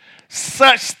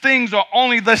 Such things are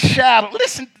only the shadow.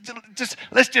 Listen,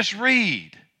 let's just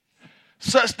read.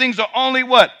 Such things are only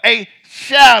what? A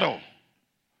shadow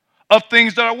of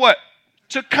things that are what?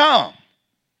 To come.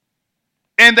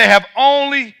 And they have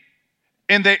only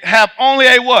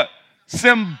a what?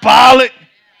 Symbolic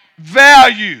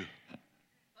value.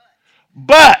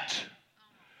 But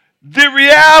the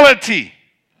reality,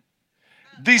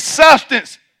 the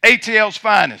substance, ATL's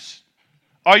finest.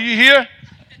 Are you here?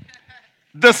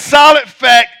 The solid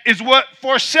fact is what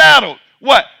foreshadowed.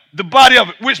 What? The body of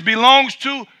it, which belongs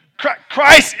to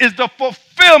Christ, is the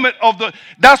fulfillment of the.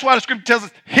 That's why the scripture tells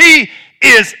us he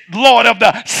is Lord of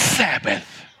the Sabbath.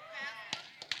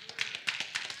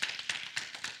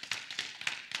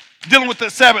 Dealing with the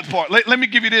Sabbath part. Let me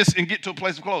give you this and get to a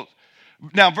place of close.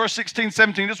 Now, verse 16,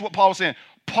 17, this is what Paul was saying.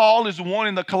 Paul is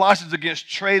warning the Colossians against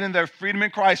trading their freedom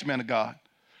in Christ, man of God,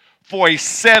 for a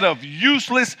set of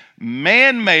useless,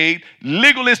 man-made,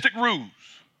 legalistic rules.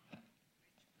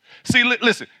 See,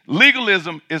 listen,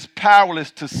 legalism is powerless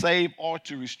to save or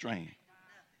to restrain.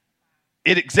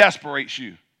 It exasperates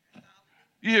you.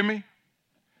 You hear me?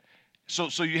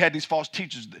 So you had these false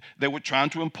teachers that were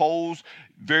trying to impose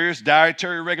various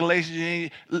dietary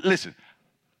regulations. Listen,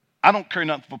 I don't care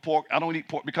nothing for pork. I don't eat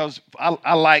pork because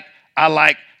I like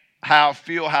how I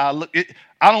feel, how I look.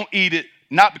 I don't eat it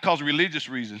not because of religious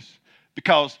reasons,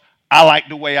 because I like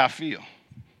the way I feel,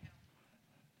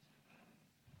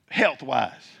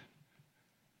 health-wise.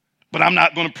 But I'm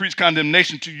not going to preach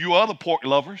condemnation to you other pork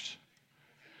lovers,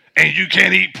 and you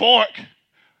can't eat pork.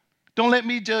 Don't let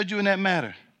me judge you in that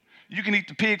matter. You can eat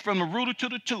the pig from the rooter to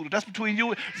the tutor. That's between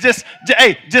you. Just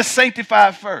sanctify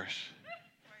it first.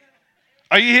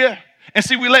 Are you here? And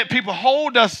see, we let people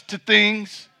hold us to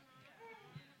things.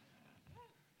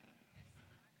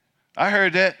 I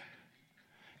heard that.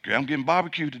 Girl, I'm getting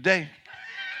barbecue today.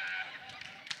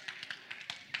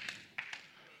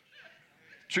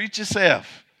 Treat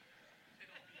yourself.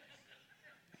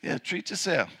 Yeah, treat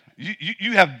yourself.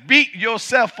 You have beat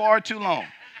yourself far too long.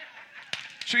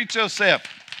 Treat yourself.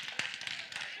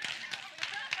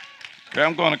 Girl,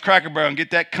 I'm going to Cracker Barrel and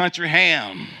get that country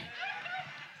ham.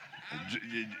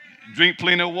 Drink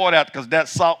plenty of water out because that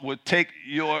salt will take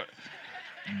your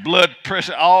blood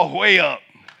pressure all the way up.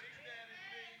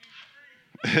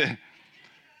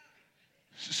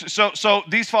 So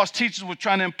these false teachers were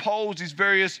trying to impose these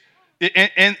various,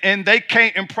 and they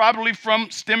came and probably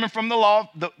stemming from the law,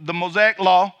 the Mosaic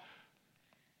law.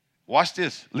 Watch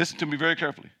this. Listen to me very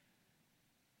carefully.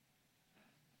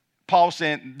 Paul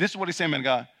saying, this is what he's saying, man of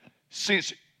God.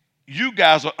 Since you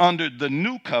guys are under the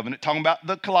new covenant, talking about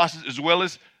the Colossians as well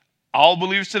as all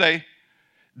believers today,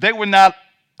 they were not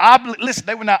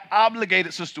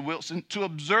obligated, Sister Wilson, to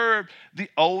observe the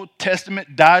Old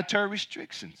Testament dietary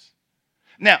restrictions.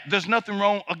 Now, there's nothing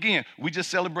wrong. Again, we just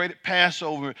celebrated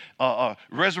Passover,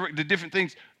 resurrected the different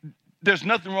things. There's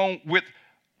nothing wrong with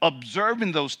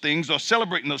observing those things or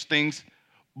celebrating those things,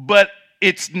 but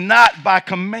it's not by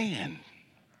command.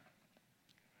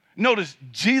 Notice,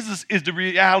 Jesus is the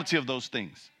reality of those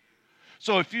things.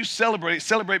 So if you celebrate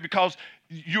because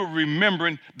you're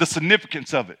remembering the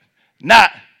significance of it.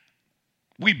 Not,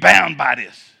 we bound by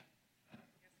this.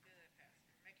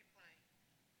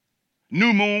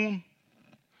 New moon.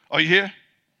 Are you here?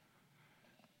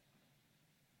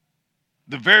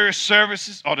 The various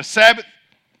services or the Sabbath.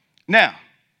 Now,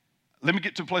 let me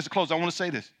get to a place of close. I want to say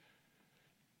this.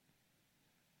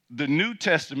 The New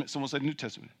Testament, someone said New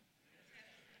Testament,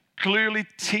 clearly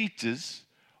teaches,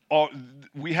 or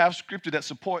we have scripture that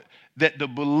support that the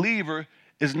believer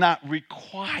is not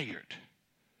required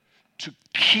to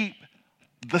keep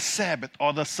the Sabbath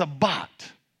or the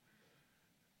Sabbat,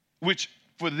 which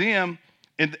for them,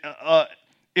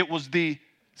 it was the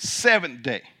seventh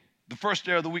day. The first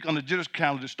day of the week on the Jewish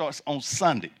calendar starts on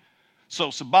Sunday.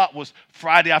 So Sabbat was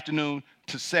Friday afternoon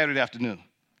to Saturday afternoon.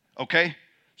 Okay?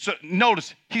 So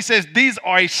notice, he says these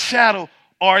are a shadow,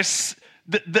 or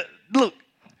look,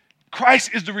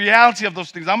 Christ is the reality of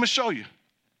those things. I'm going to show you.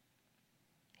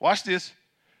 Watch this.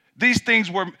 These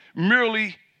things were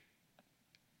merely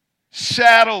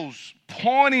shadows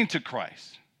pointing to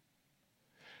Christ.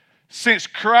 Since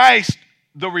Christ,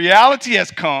 the reality has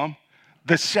come,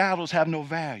 the shadows have no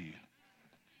value.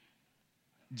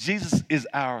 Jesus is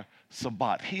our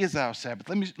Sabbath. He is our Sabbath.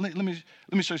 Let me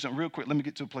show you something real quick. Let me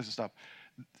get to a place to stop.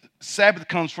 Sabbath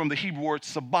comes from the Hebrew word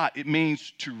Sabbath. It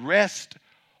means to rest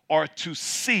or to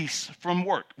cease from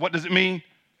work. What does it mean?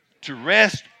 To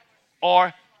rest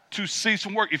or to cease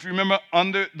from work. If you remember,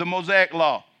 under the Mosaic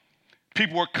law,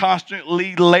 people were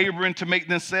constantly laboring to make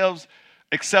themselves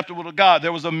acceptable to God.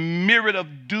 There was a myriad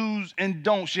of do's and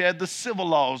don'ts. You had the civil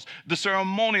laws, the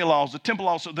ceremonial laws, the temple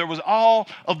laws. So there was all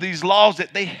of these laws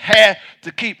that they had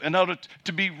to keep in order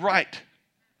to be right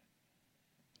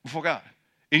before God.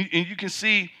 And you can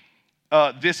see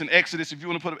this in Exodus. If you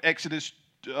want to put up Exodus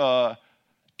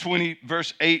 20,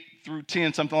 verse 8 through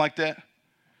 10, something like that.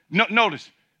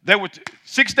 Notice, there were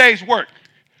 6 days' work.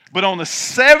 But on the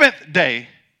seventh day,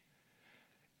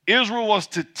 Israel was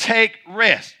to take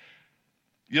rest.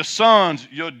 Your sons,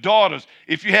 your daughters,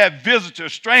 if you had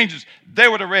visitors, strangers, they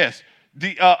were to rest.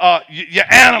 Your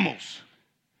animals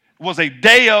was a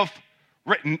day of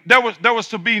rest. There was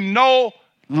to be no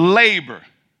labor.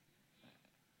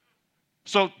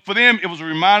 So for them, it was a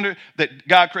reminder that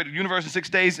God created the universe in 6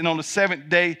 days, and on the seventh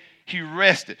day, he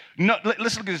rested. No,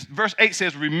 let's look at this. Verse 8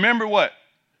 says, remember what?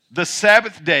 The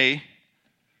Sabbath day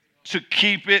to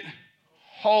keep it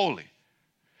holy.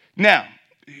 Now,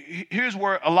 here's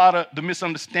where a lot of the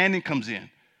misunderstanding comes in.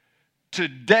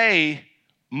 Today,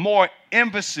 more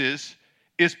emphasis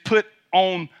is put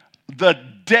on the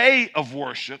day of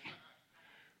worship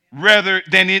rather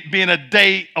than it being a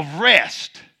day of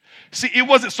rest. See, it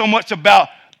wasn't so much about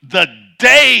the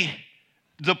day,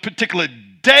 the particular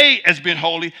day as being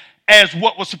holy, as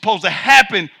what was supposed to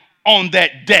happen on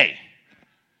that day.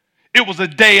 It was a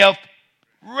day of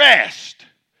rest.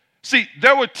 See,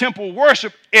 there were temple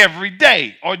worship every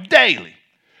day or daily.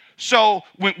 So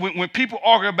when people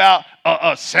argue about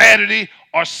a Saturday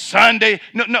or Sunday,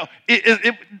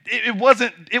 it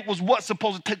wasn't. It was what's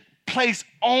supposed to take place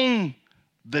on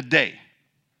the day.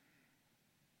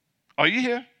 Are you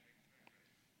here?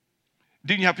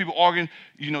 Didn't you have people arguing,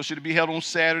 should it be held on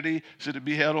Saturday? Should it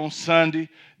be held on Sunday?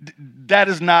 That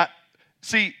is not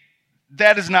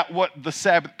what the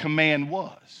Sabbath command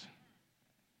was.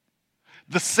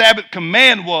 The Sabbath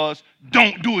command was,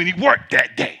 don't do any work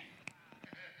that day.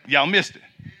 Y'all missed it.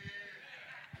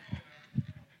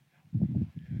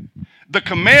 The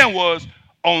command was,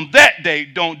 on that day,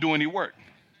 don't do any work.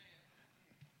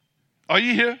 Are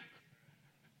you here?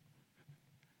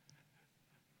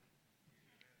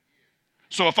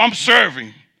 So if I'm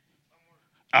serving,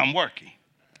 I'm working.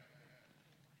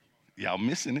 Y'all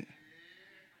missing it.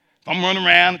 If I'm running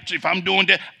around, if I'm doing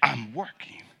that, I'm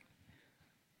working.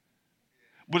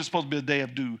 But it's supposed to be a day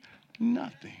of do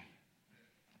nothing.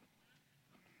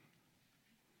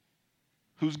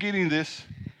 Who's getting this?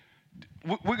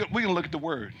 We're going to look at the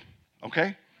word,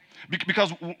 okay?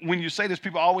 Because when you say this,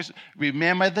 people always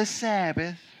remember the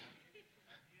Sabbath.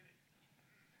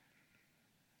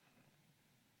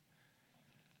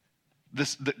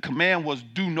 The command was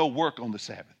do no work on the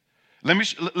Sabbath.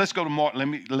 Let's go to Mark. Let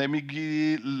me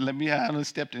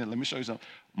step in. Let me show you something.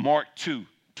 Mark 2,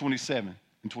 27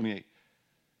 and 28.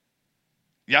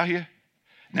 Y'all here?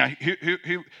 Now,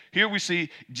 here we see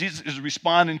Jesus is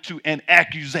responding to an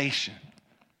accusation.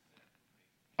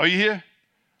 Are you here?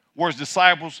 Where his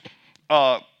disciples,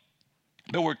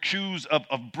 they were accused of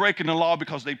breaking the law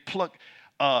because they plucked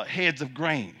heads of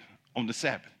grain on the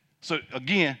Sabbath. So,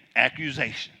 again,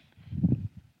 accusation.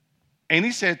 And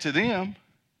he said to them,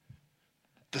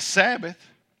 the Sabbath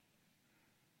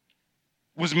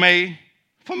was made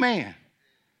for man,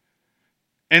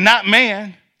 and not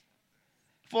man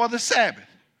for the Sabbath.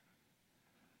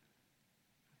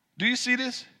 Do you see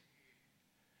this?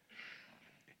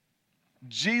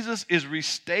 Jesus is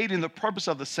restating the purpose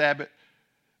of the Sabbath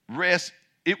rest.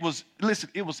 It was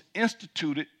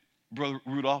instituted, Brother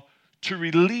Rudolph, to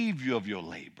relieve you of your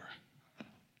labor.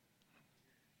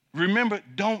 Remember,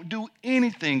 don't do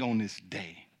anything on this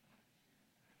day.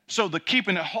 So the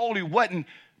keeping it holy wasn't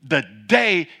the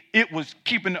day, it was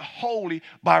keeping it holy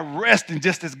by resting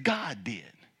just as God did.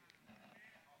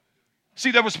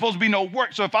 See, there was supposed to be no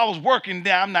work. So if I was working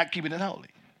there, I'm not keeping it holy.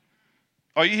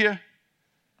 Are you here?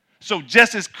 So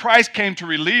just as Christ came to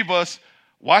relieve us,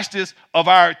 watch this, of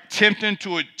our attempting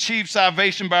to achieve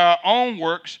salvation by our own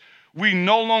works, we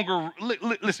no longer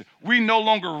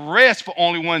rest for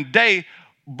only one day,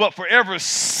 but forever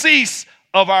cease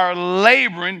of our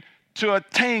laboring to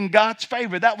attain God's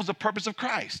favor. That was the purpose of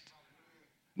Christ.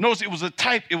 Notice it was a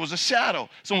type, it was a shadow.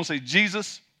 Someone say,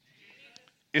 Jesus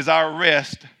is our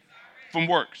rest from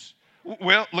works.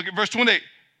 Well, look at verse 28.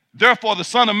 Therefore, the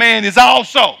Son of Man is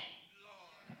also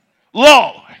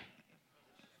Lord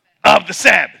of the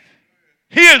Sabbath.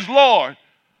 He is Lord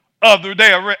of the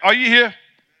day of rest. Are you here?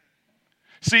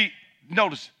 See,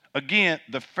 notice, again,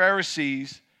 the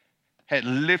Pharisees had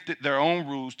lifted their own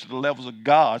rules to the levels of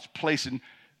God's, placing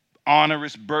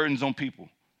onerous burdens on people.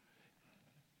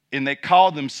 And they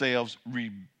called themselves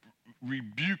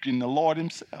rebuking the Lord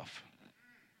himself.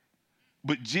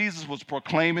 But Jesus was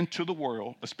proclaiming to the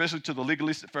world, especially to the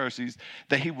legalistic Pharisees,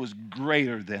 that he was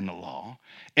greater than the law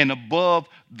and above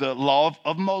the law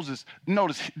of Moses.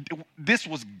 Notice, this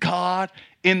was God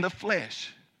in the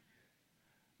flesh.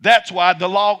 That's why the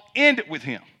law ended with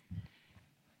him.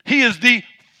 He is the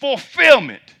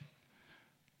fulfillment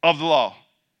of the law.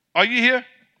 Are you here?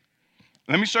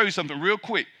 Let me show you something real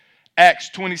quick. Acts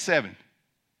 27.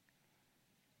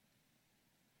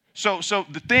 So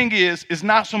the thing is, it's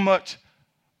not so much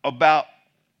about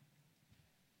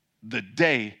the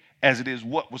day as it is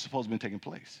what was supposed to be taking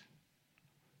place.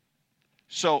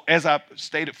 So as I've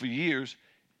stated for years,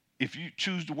 if you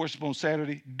choose to worship on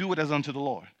Saturday, do it as unto the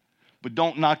Lord. But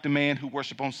don't knock the man who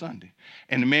worship on Sunday.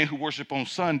 And the man who worship on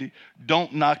Sunday,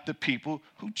 don't knock the people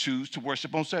who choose to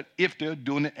worship on Saturday if they're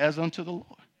doing it as unto the Lord.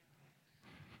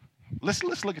 Let's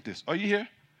look at this. Are you here?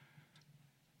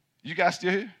 You guys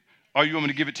still here? Or you want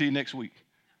me to give it to you next week?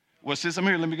 Well, since I'm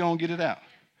here, let me go and get it out.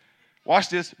 Watch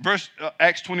this.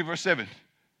 Acts 20, verse 7.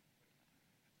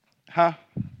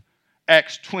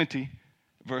 Acts 20,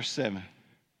 verse 7.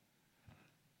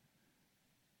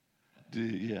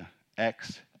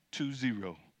 Acts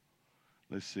 2:0.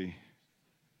 Let's see.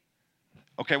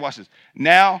 Okay, watch this.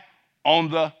 Now, on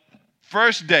the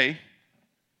first day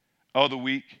of the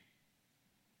week,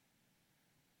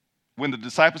 when the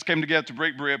disciples came together to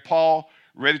break bread, Paul,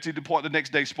 ready to depart the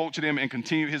next day, spoke to them and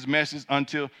continued his message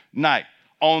until night.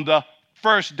 On the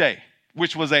first day,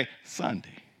 which was a Sunday.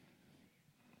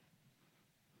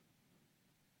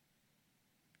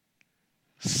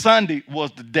 Sunday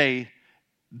was the day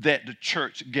that the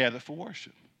church gathered for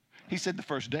worship. He said the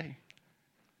first day.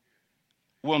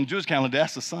 Well, on the Jewish calendar,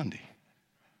 that's a Sunday.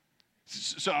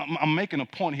 So I'm making a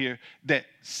point here that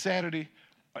Saturday,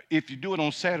 if you do it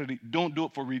on Saturday, don't do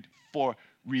it for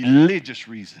religious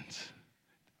reasons.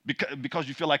 Because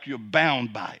you feel like you're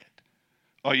bound by it.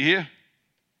 Are you here?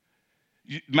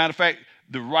 Matter of fact,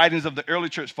 the writings of the early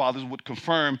church fathers would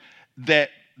confirm that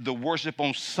the worship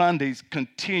on Sundays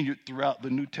continued throughout the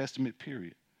New Testament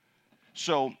period.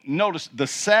 So notice the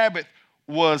Sabbath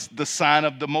was the sign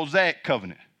of the Mosaic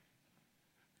covenant,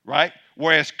 right?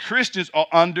 Whereas Christians are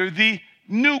under the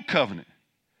new covenant.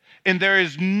 And there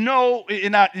is no,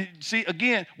 see,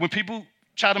 again, when people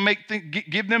try to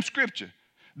give them scripture,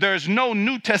 there is no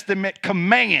New Testament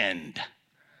command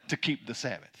to keep the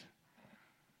Sabbath.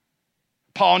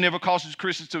 Paul never cautions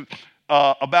Christians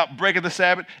about breaking the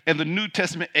Sabbath, and the New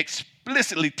Testament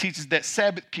explicitly teaches that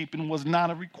Sabbath keeping was not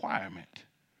a requirement.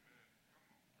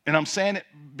 And I'm saying it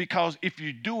because if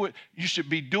you do it, you should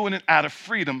be doing it out of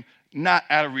freedom, not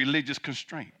out of religious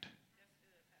constraint.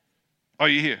 Are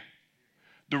you here?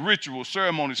 The rituals,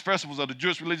 ceremonies, festivals of the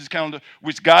Jewish religious calendar,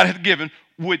 which God had given,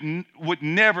 would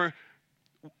never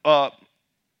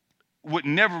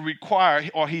require,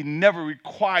 or he never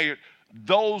required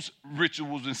those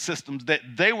rituals and systems that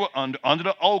they were under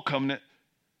the old covenant,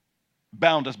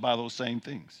 bound us by those same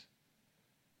things.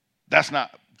 That's not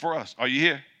for us. Are you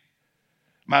here?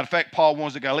 Matter of fact, Paul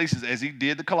warns the Galatians, as he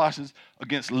did the Colossians,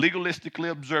 against legalistically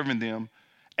observing them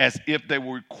as if they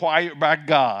were required by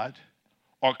God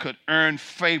or could earn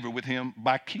favor with him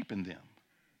by keeping them.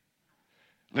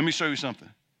 Let me show you something.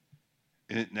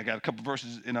 And I got a couple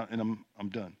verses and I'm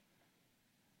done.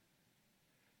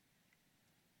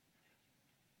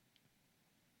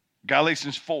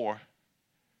 Galatians 4,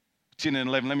 10 and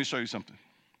 11. Let me show you something.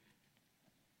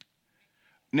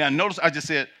 Now, notice I just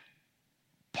said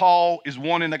Paul is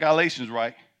warning the Galatians,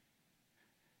 right?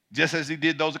 Just as he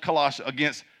did those of Colossians,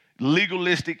 against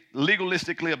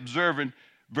legalistically observing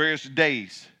various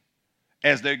days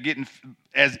as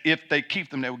if they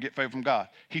keep them, they will get favor from God.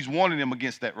 He's warning them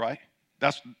against that, right?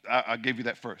 I gave you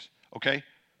that first, okay?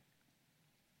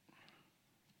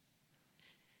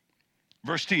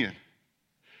 Verse 10.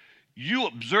 You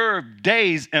observe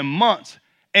days and months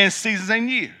and seasons and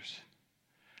years.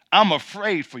 I'm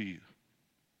afraid for you,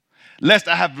 lest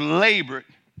I have labored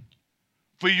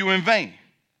for you in vain.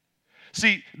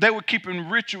 See, they were keeping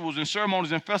rituals and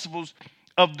ceremonies and festivals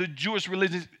of the Jewish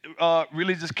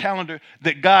religious calendar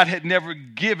that God had never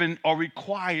given or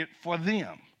required for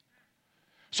them.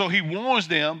 So he warns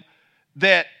them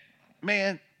that,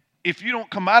 man, if you don't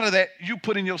come out of that, you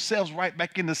putting yourselves right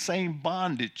back in the same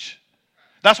bondage.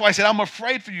 That's why I said, I'm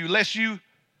afraid for you, lest you.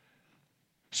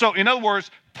 So in other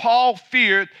words, Paul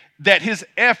feared that his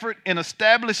effort in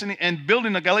establishing and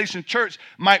building a Galatian church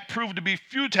might prove to be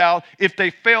futile if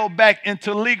they fell back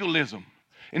into legalism.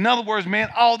 In other words, man,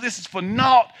 all this is for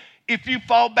naught if you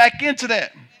fall back into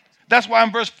that. That's why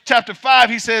in chapter 5,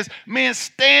 he says, man,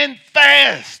 stand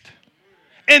fast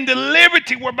in the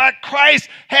liberty whereby Christ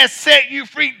has set you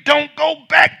free. Don't go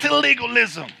back to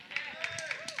legalism.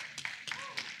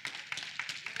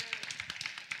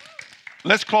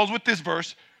 Let's close with this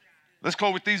verse. Let's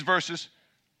close with these verses.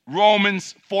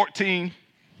 Romans 14,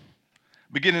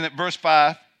 beginning at verse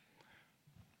 5.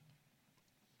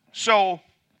 So,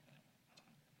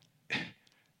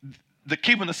 the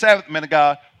keeping the Sabbath, man of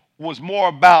God, was more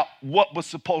about what was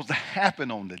supposed to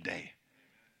happen on the day.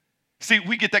 See,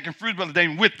 we get that confused, Brother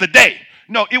Damon, with the day.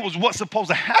 No, it was what's supposed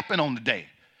to happen on the day.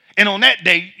 And on that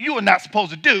day, you are not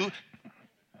supposed to do.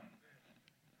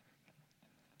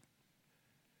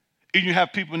 And you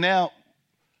have people now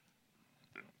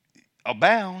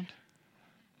abound,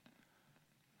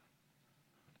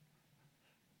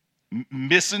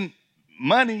 missing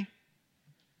money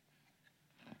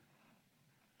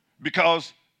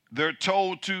because they're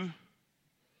told to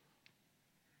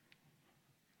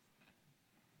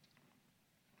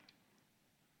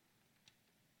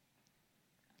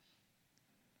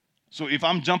so if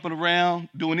I'm jumping around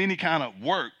doing any kind of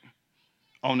work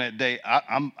on that day,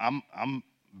 I'm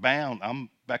bound. I'm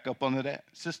back up under that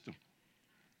system.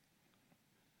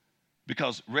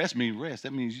 Because rest means rest.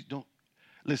 That means you don't,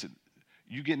 listen,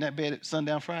 you get in that bed at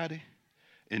sundown Friday,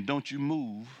 and don't you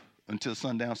move until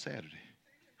sundown Saturday.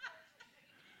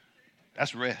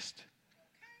 That's rest.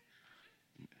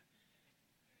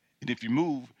 And if you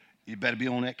move, you better be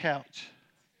on that couch.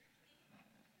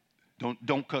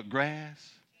 Don't cut grass.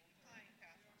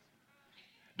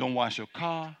 Don't wash your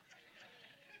car.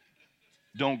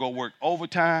 Don't go work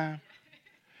overtime.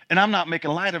 And I'm not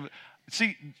making light of it.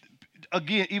 See,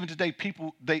 again, even today,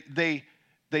 people they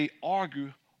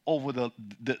argue over the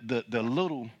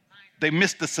little. They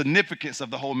miss the significance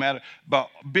of the whole matter by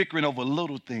bickering over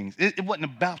little things. It wasn't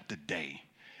about the day.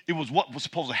 It was what was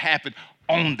supposed to happen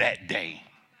on that day.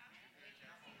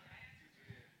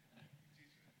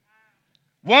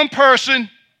 One person.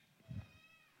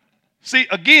 See,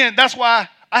 again, that's why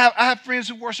I have friends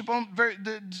who worship on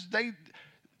they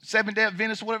Seventh-day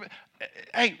Adventists or whatever.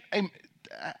 Hey,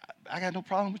 I got no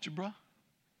problem with you, bro.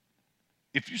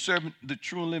 If you serve the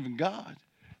true and living God,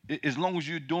 as long as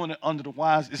you're doing it under the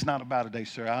wise, it's not about a day,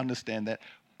 sir. I understand that.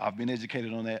 I've been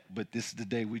educated on that, but this is the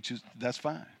day we choose. That's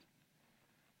fine.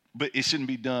 But it shouldn't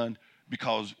be done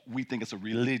because we think it's a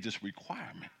religious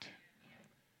requirement.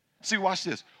 See, watch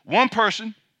this. One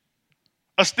person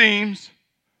esteems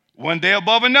one day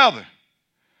above another.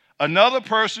 Another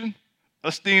person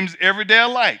esteems every day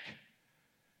alike.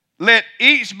 Let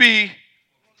each be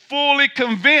fully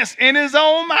convinced in his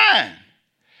own mind.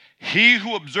 He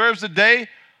who observes the day,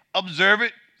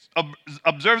 observes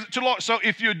it to the Lord. So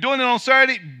if you're doing it on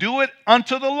Saturday, do it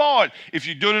unto the Lord. If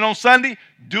you're doing it on Sunday,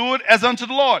 do it as unto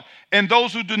the Lord. And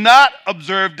those who do not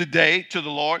observe the day to the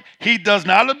Lord, he does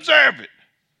not observe it.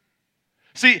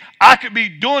 See, I could be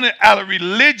doing it out of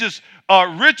religious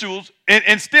rituals,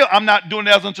 and still I'm not doing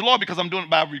it as unto the Lord because I'm doing it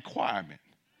by requirement.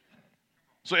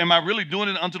 So am I really doing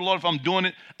it unto the Lord if I'm doing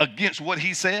it against what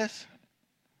he says?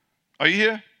 Are you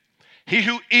here? He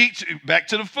who eats, back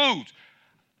to the foods.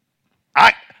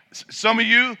 Some of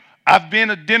you I've been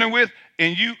to dinner with,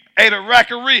 and you ate a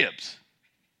rack of ribs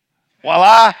while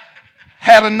I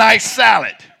had a nice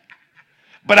salad.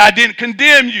 But I didn't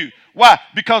condemn you. Why?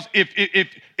 Because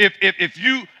if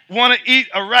you want to eat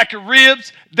a rack of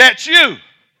ribs, that's you.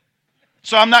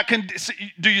 So I'm not.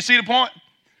 Do you see the point?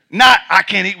 Not I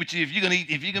can't eat with you if you're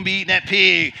gonna be eating that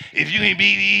pig, if you're gonna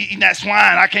be eating that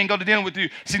swine, I can't go to dinner with you.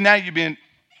 See, now you've been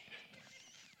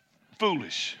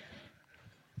foolish.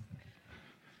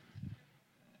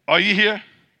 Are you here?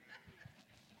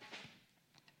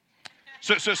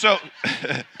 So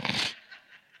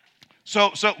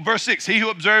verse 6, he who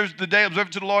observes the day, observe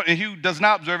it to the Lord, and he who does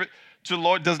not observe it to the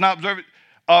Lord, does not observe it.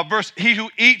 He who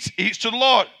eats to the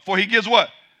Lord, for he gives what?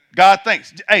 God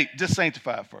thanks. Hey, just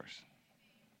sanctify first.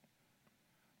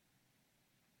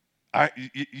 All right,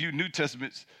 you New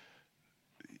Testaments,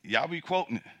 y'all be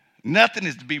quoting it. Nothing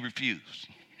is to be refused.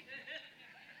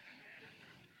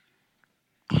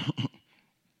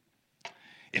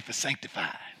 If it's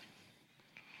sanctified.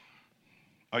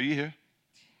 Are you here?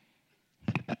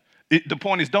 The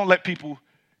point is, don't let people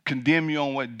condemn you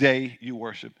on what day you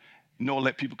worship, nor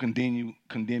let people condemn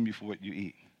you for what you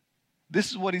eat. This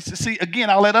is what he says. See, again,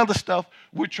 all that other stuff,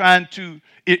 we're trying to,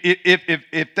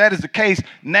 if that is the case,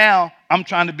 now I'm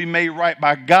trying to be made right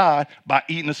by God by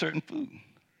eating a certain food.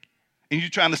 And you're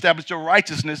trying to establish your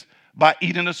righteousness by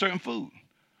eating a certain food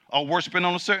or worshiping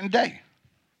on a certain day.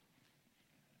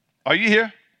 Are you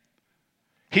here?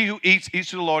 He who eats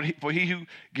to the Lord, for he who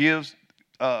gives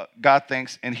God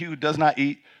thanks, and he who does not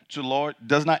eat to the Lord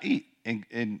does not eat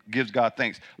and gives God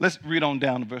thanks. Let's read on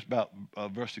down to verse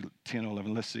 10 or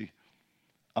 11. Let's see.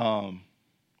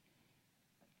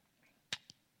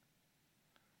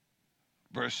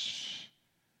 Verse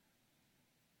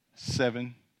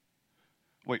 7.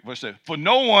 Wait, verse 7. For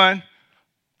none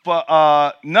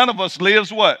of us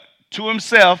lives what? To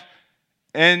himself,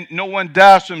 and no one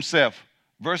dies to himself.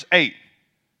 Verse 8.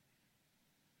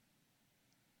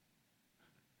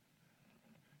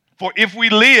 For if we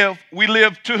live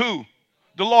to who?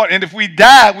 The Lord. And if we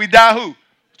die who?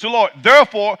 To the Lord.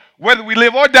 Therefore, whether we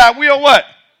live or die, we are what?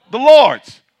 The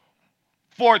Lord's.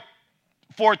 For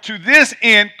to this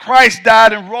end Christ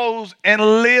died and rose and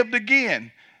lived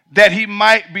again, that he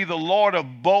might be the Lord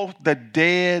of both the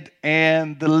dead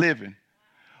and the living.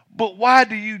 But why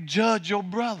do you judge your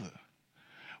brother?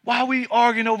 Why are we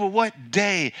arguing over what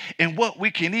day and what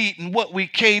we can eat and what we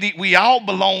can't eat? We all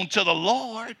belong to the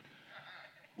Lord.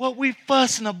 What we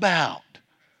fussing about?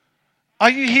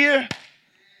 Are you here?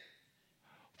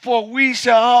 For we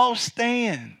shall all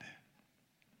stand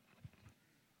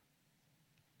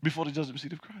before the judgment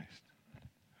seat of Christ.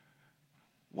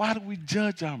 Why do we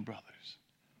judge our brothers?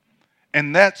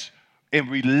 And that's, in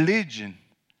religion,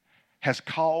 has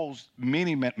caused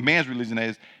man's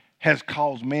religion has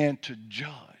caused man to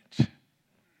judge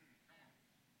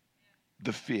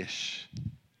the fish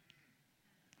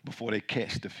before they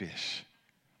catch the fish.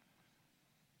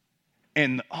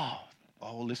 And,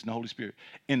 listen to the Holy Spirit.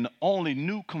 And the only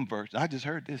new converts, I just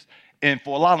heard this, and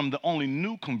for a lot of them, the only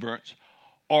new converts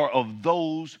are of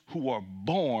those who are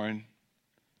born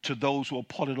to those who are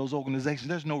part of those organizations.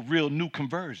 There's no real new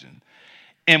conversion.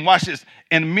 And watch this,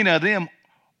 and many of them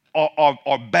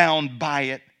are bound by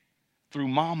it through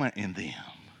mama and them.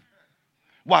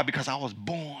 Why? Because I was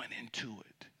born into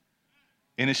it.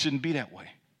 And it shouldn't be that way.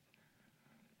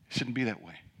 It shouldn't be that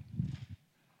way.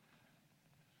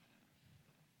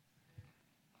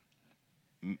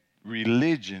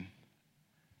 Religion,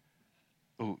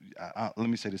 let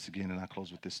me say this again, and I'll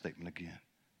close with this statement again.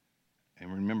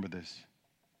 And remember this.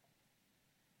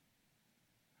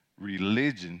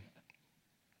 Religion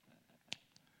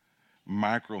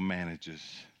micromanages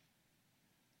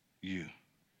you.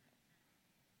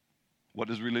 What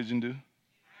does religion do?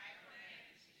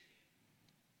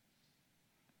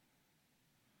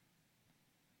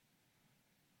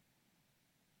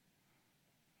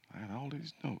 I had all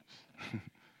these notes.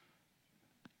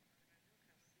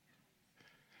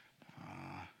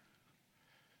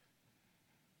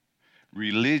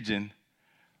 Religion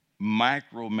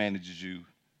micromanages you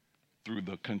through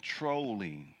the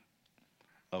controlling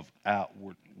of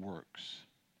outward works.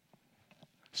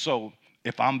 So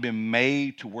if I'm being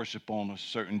made to worship on a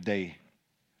certain day,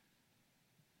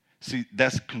 see,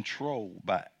 that's controlled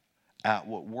by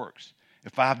outward works.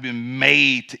 If I've been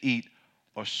made to eat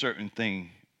a certain thing,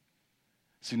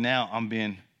 see, now I'm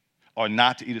being, or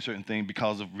not to eat a certain thing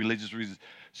because of religious reasons.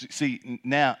 See,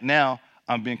 now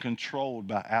I'm being controlled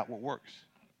by outward works.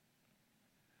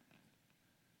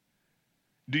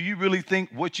 Do you really think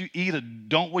what you eat or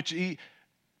don't what you eat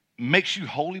makes you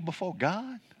holy before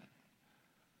God?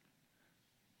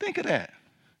 Think of that.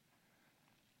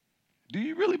 Do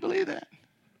you really believe that?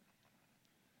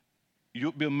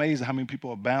 You'll be amazed at how many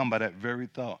people are bound by that very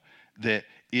thought, that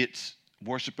it's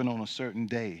worshiping on a certain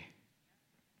day.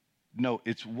 No,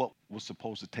 it's what was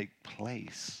supposed to take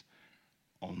place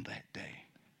on that day.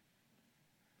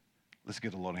 Let's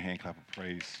give the Lord a hand clap of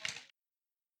praise.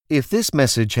 If this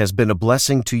message has been a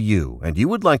blessing to you and you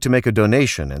would like to make a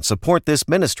donation and support this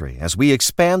ministry as we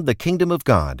expand the kingdom of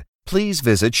God, please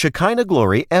visit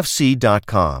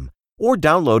ShekinahGloryFC.com or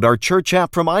download our church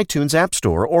app from iTunes App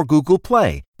Store or Google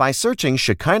Play by searching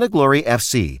Shekinah Glory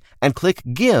FC and click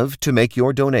Give to make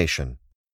your donation.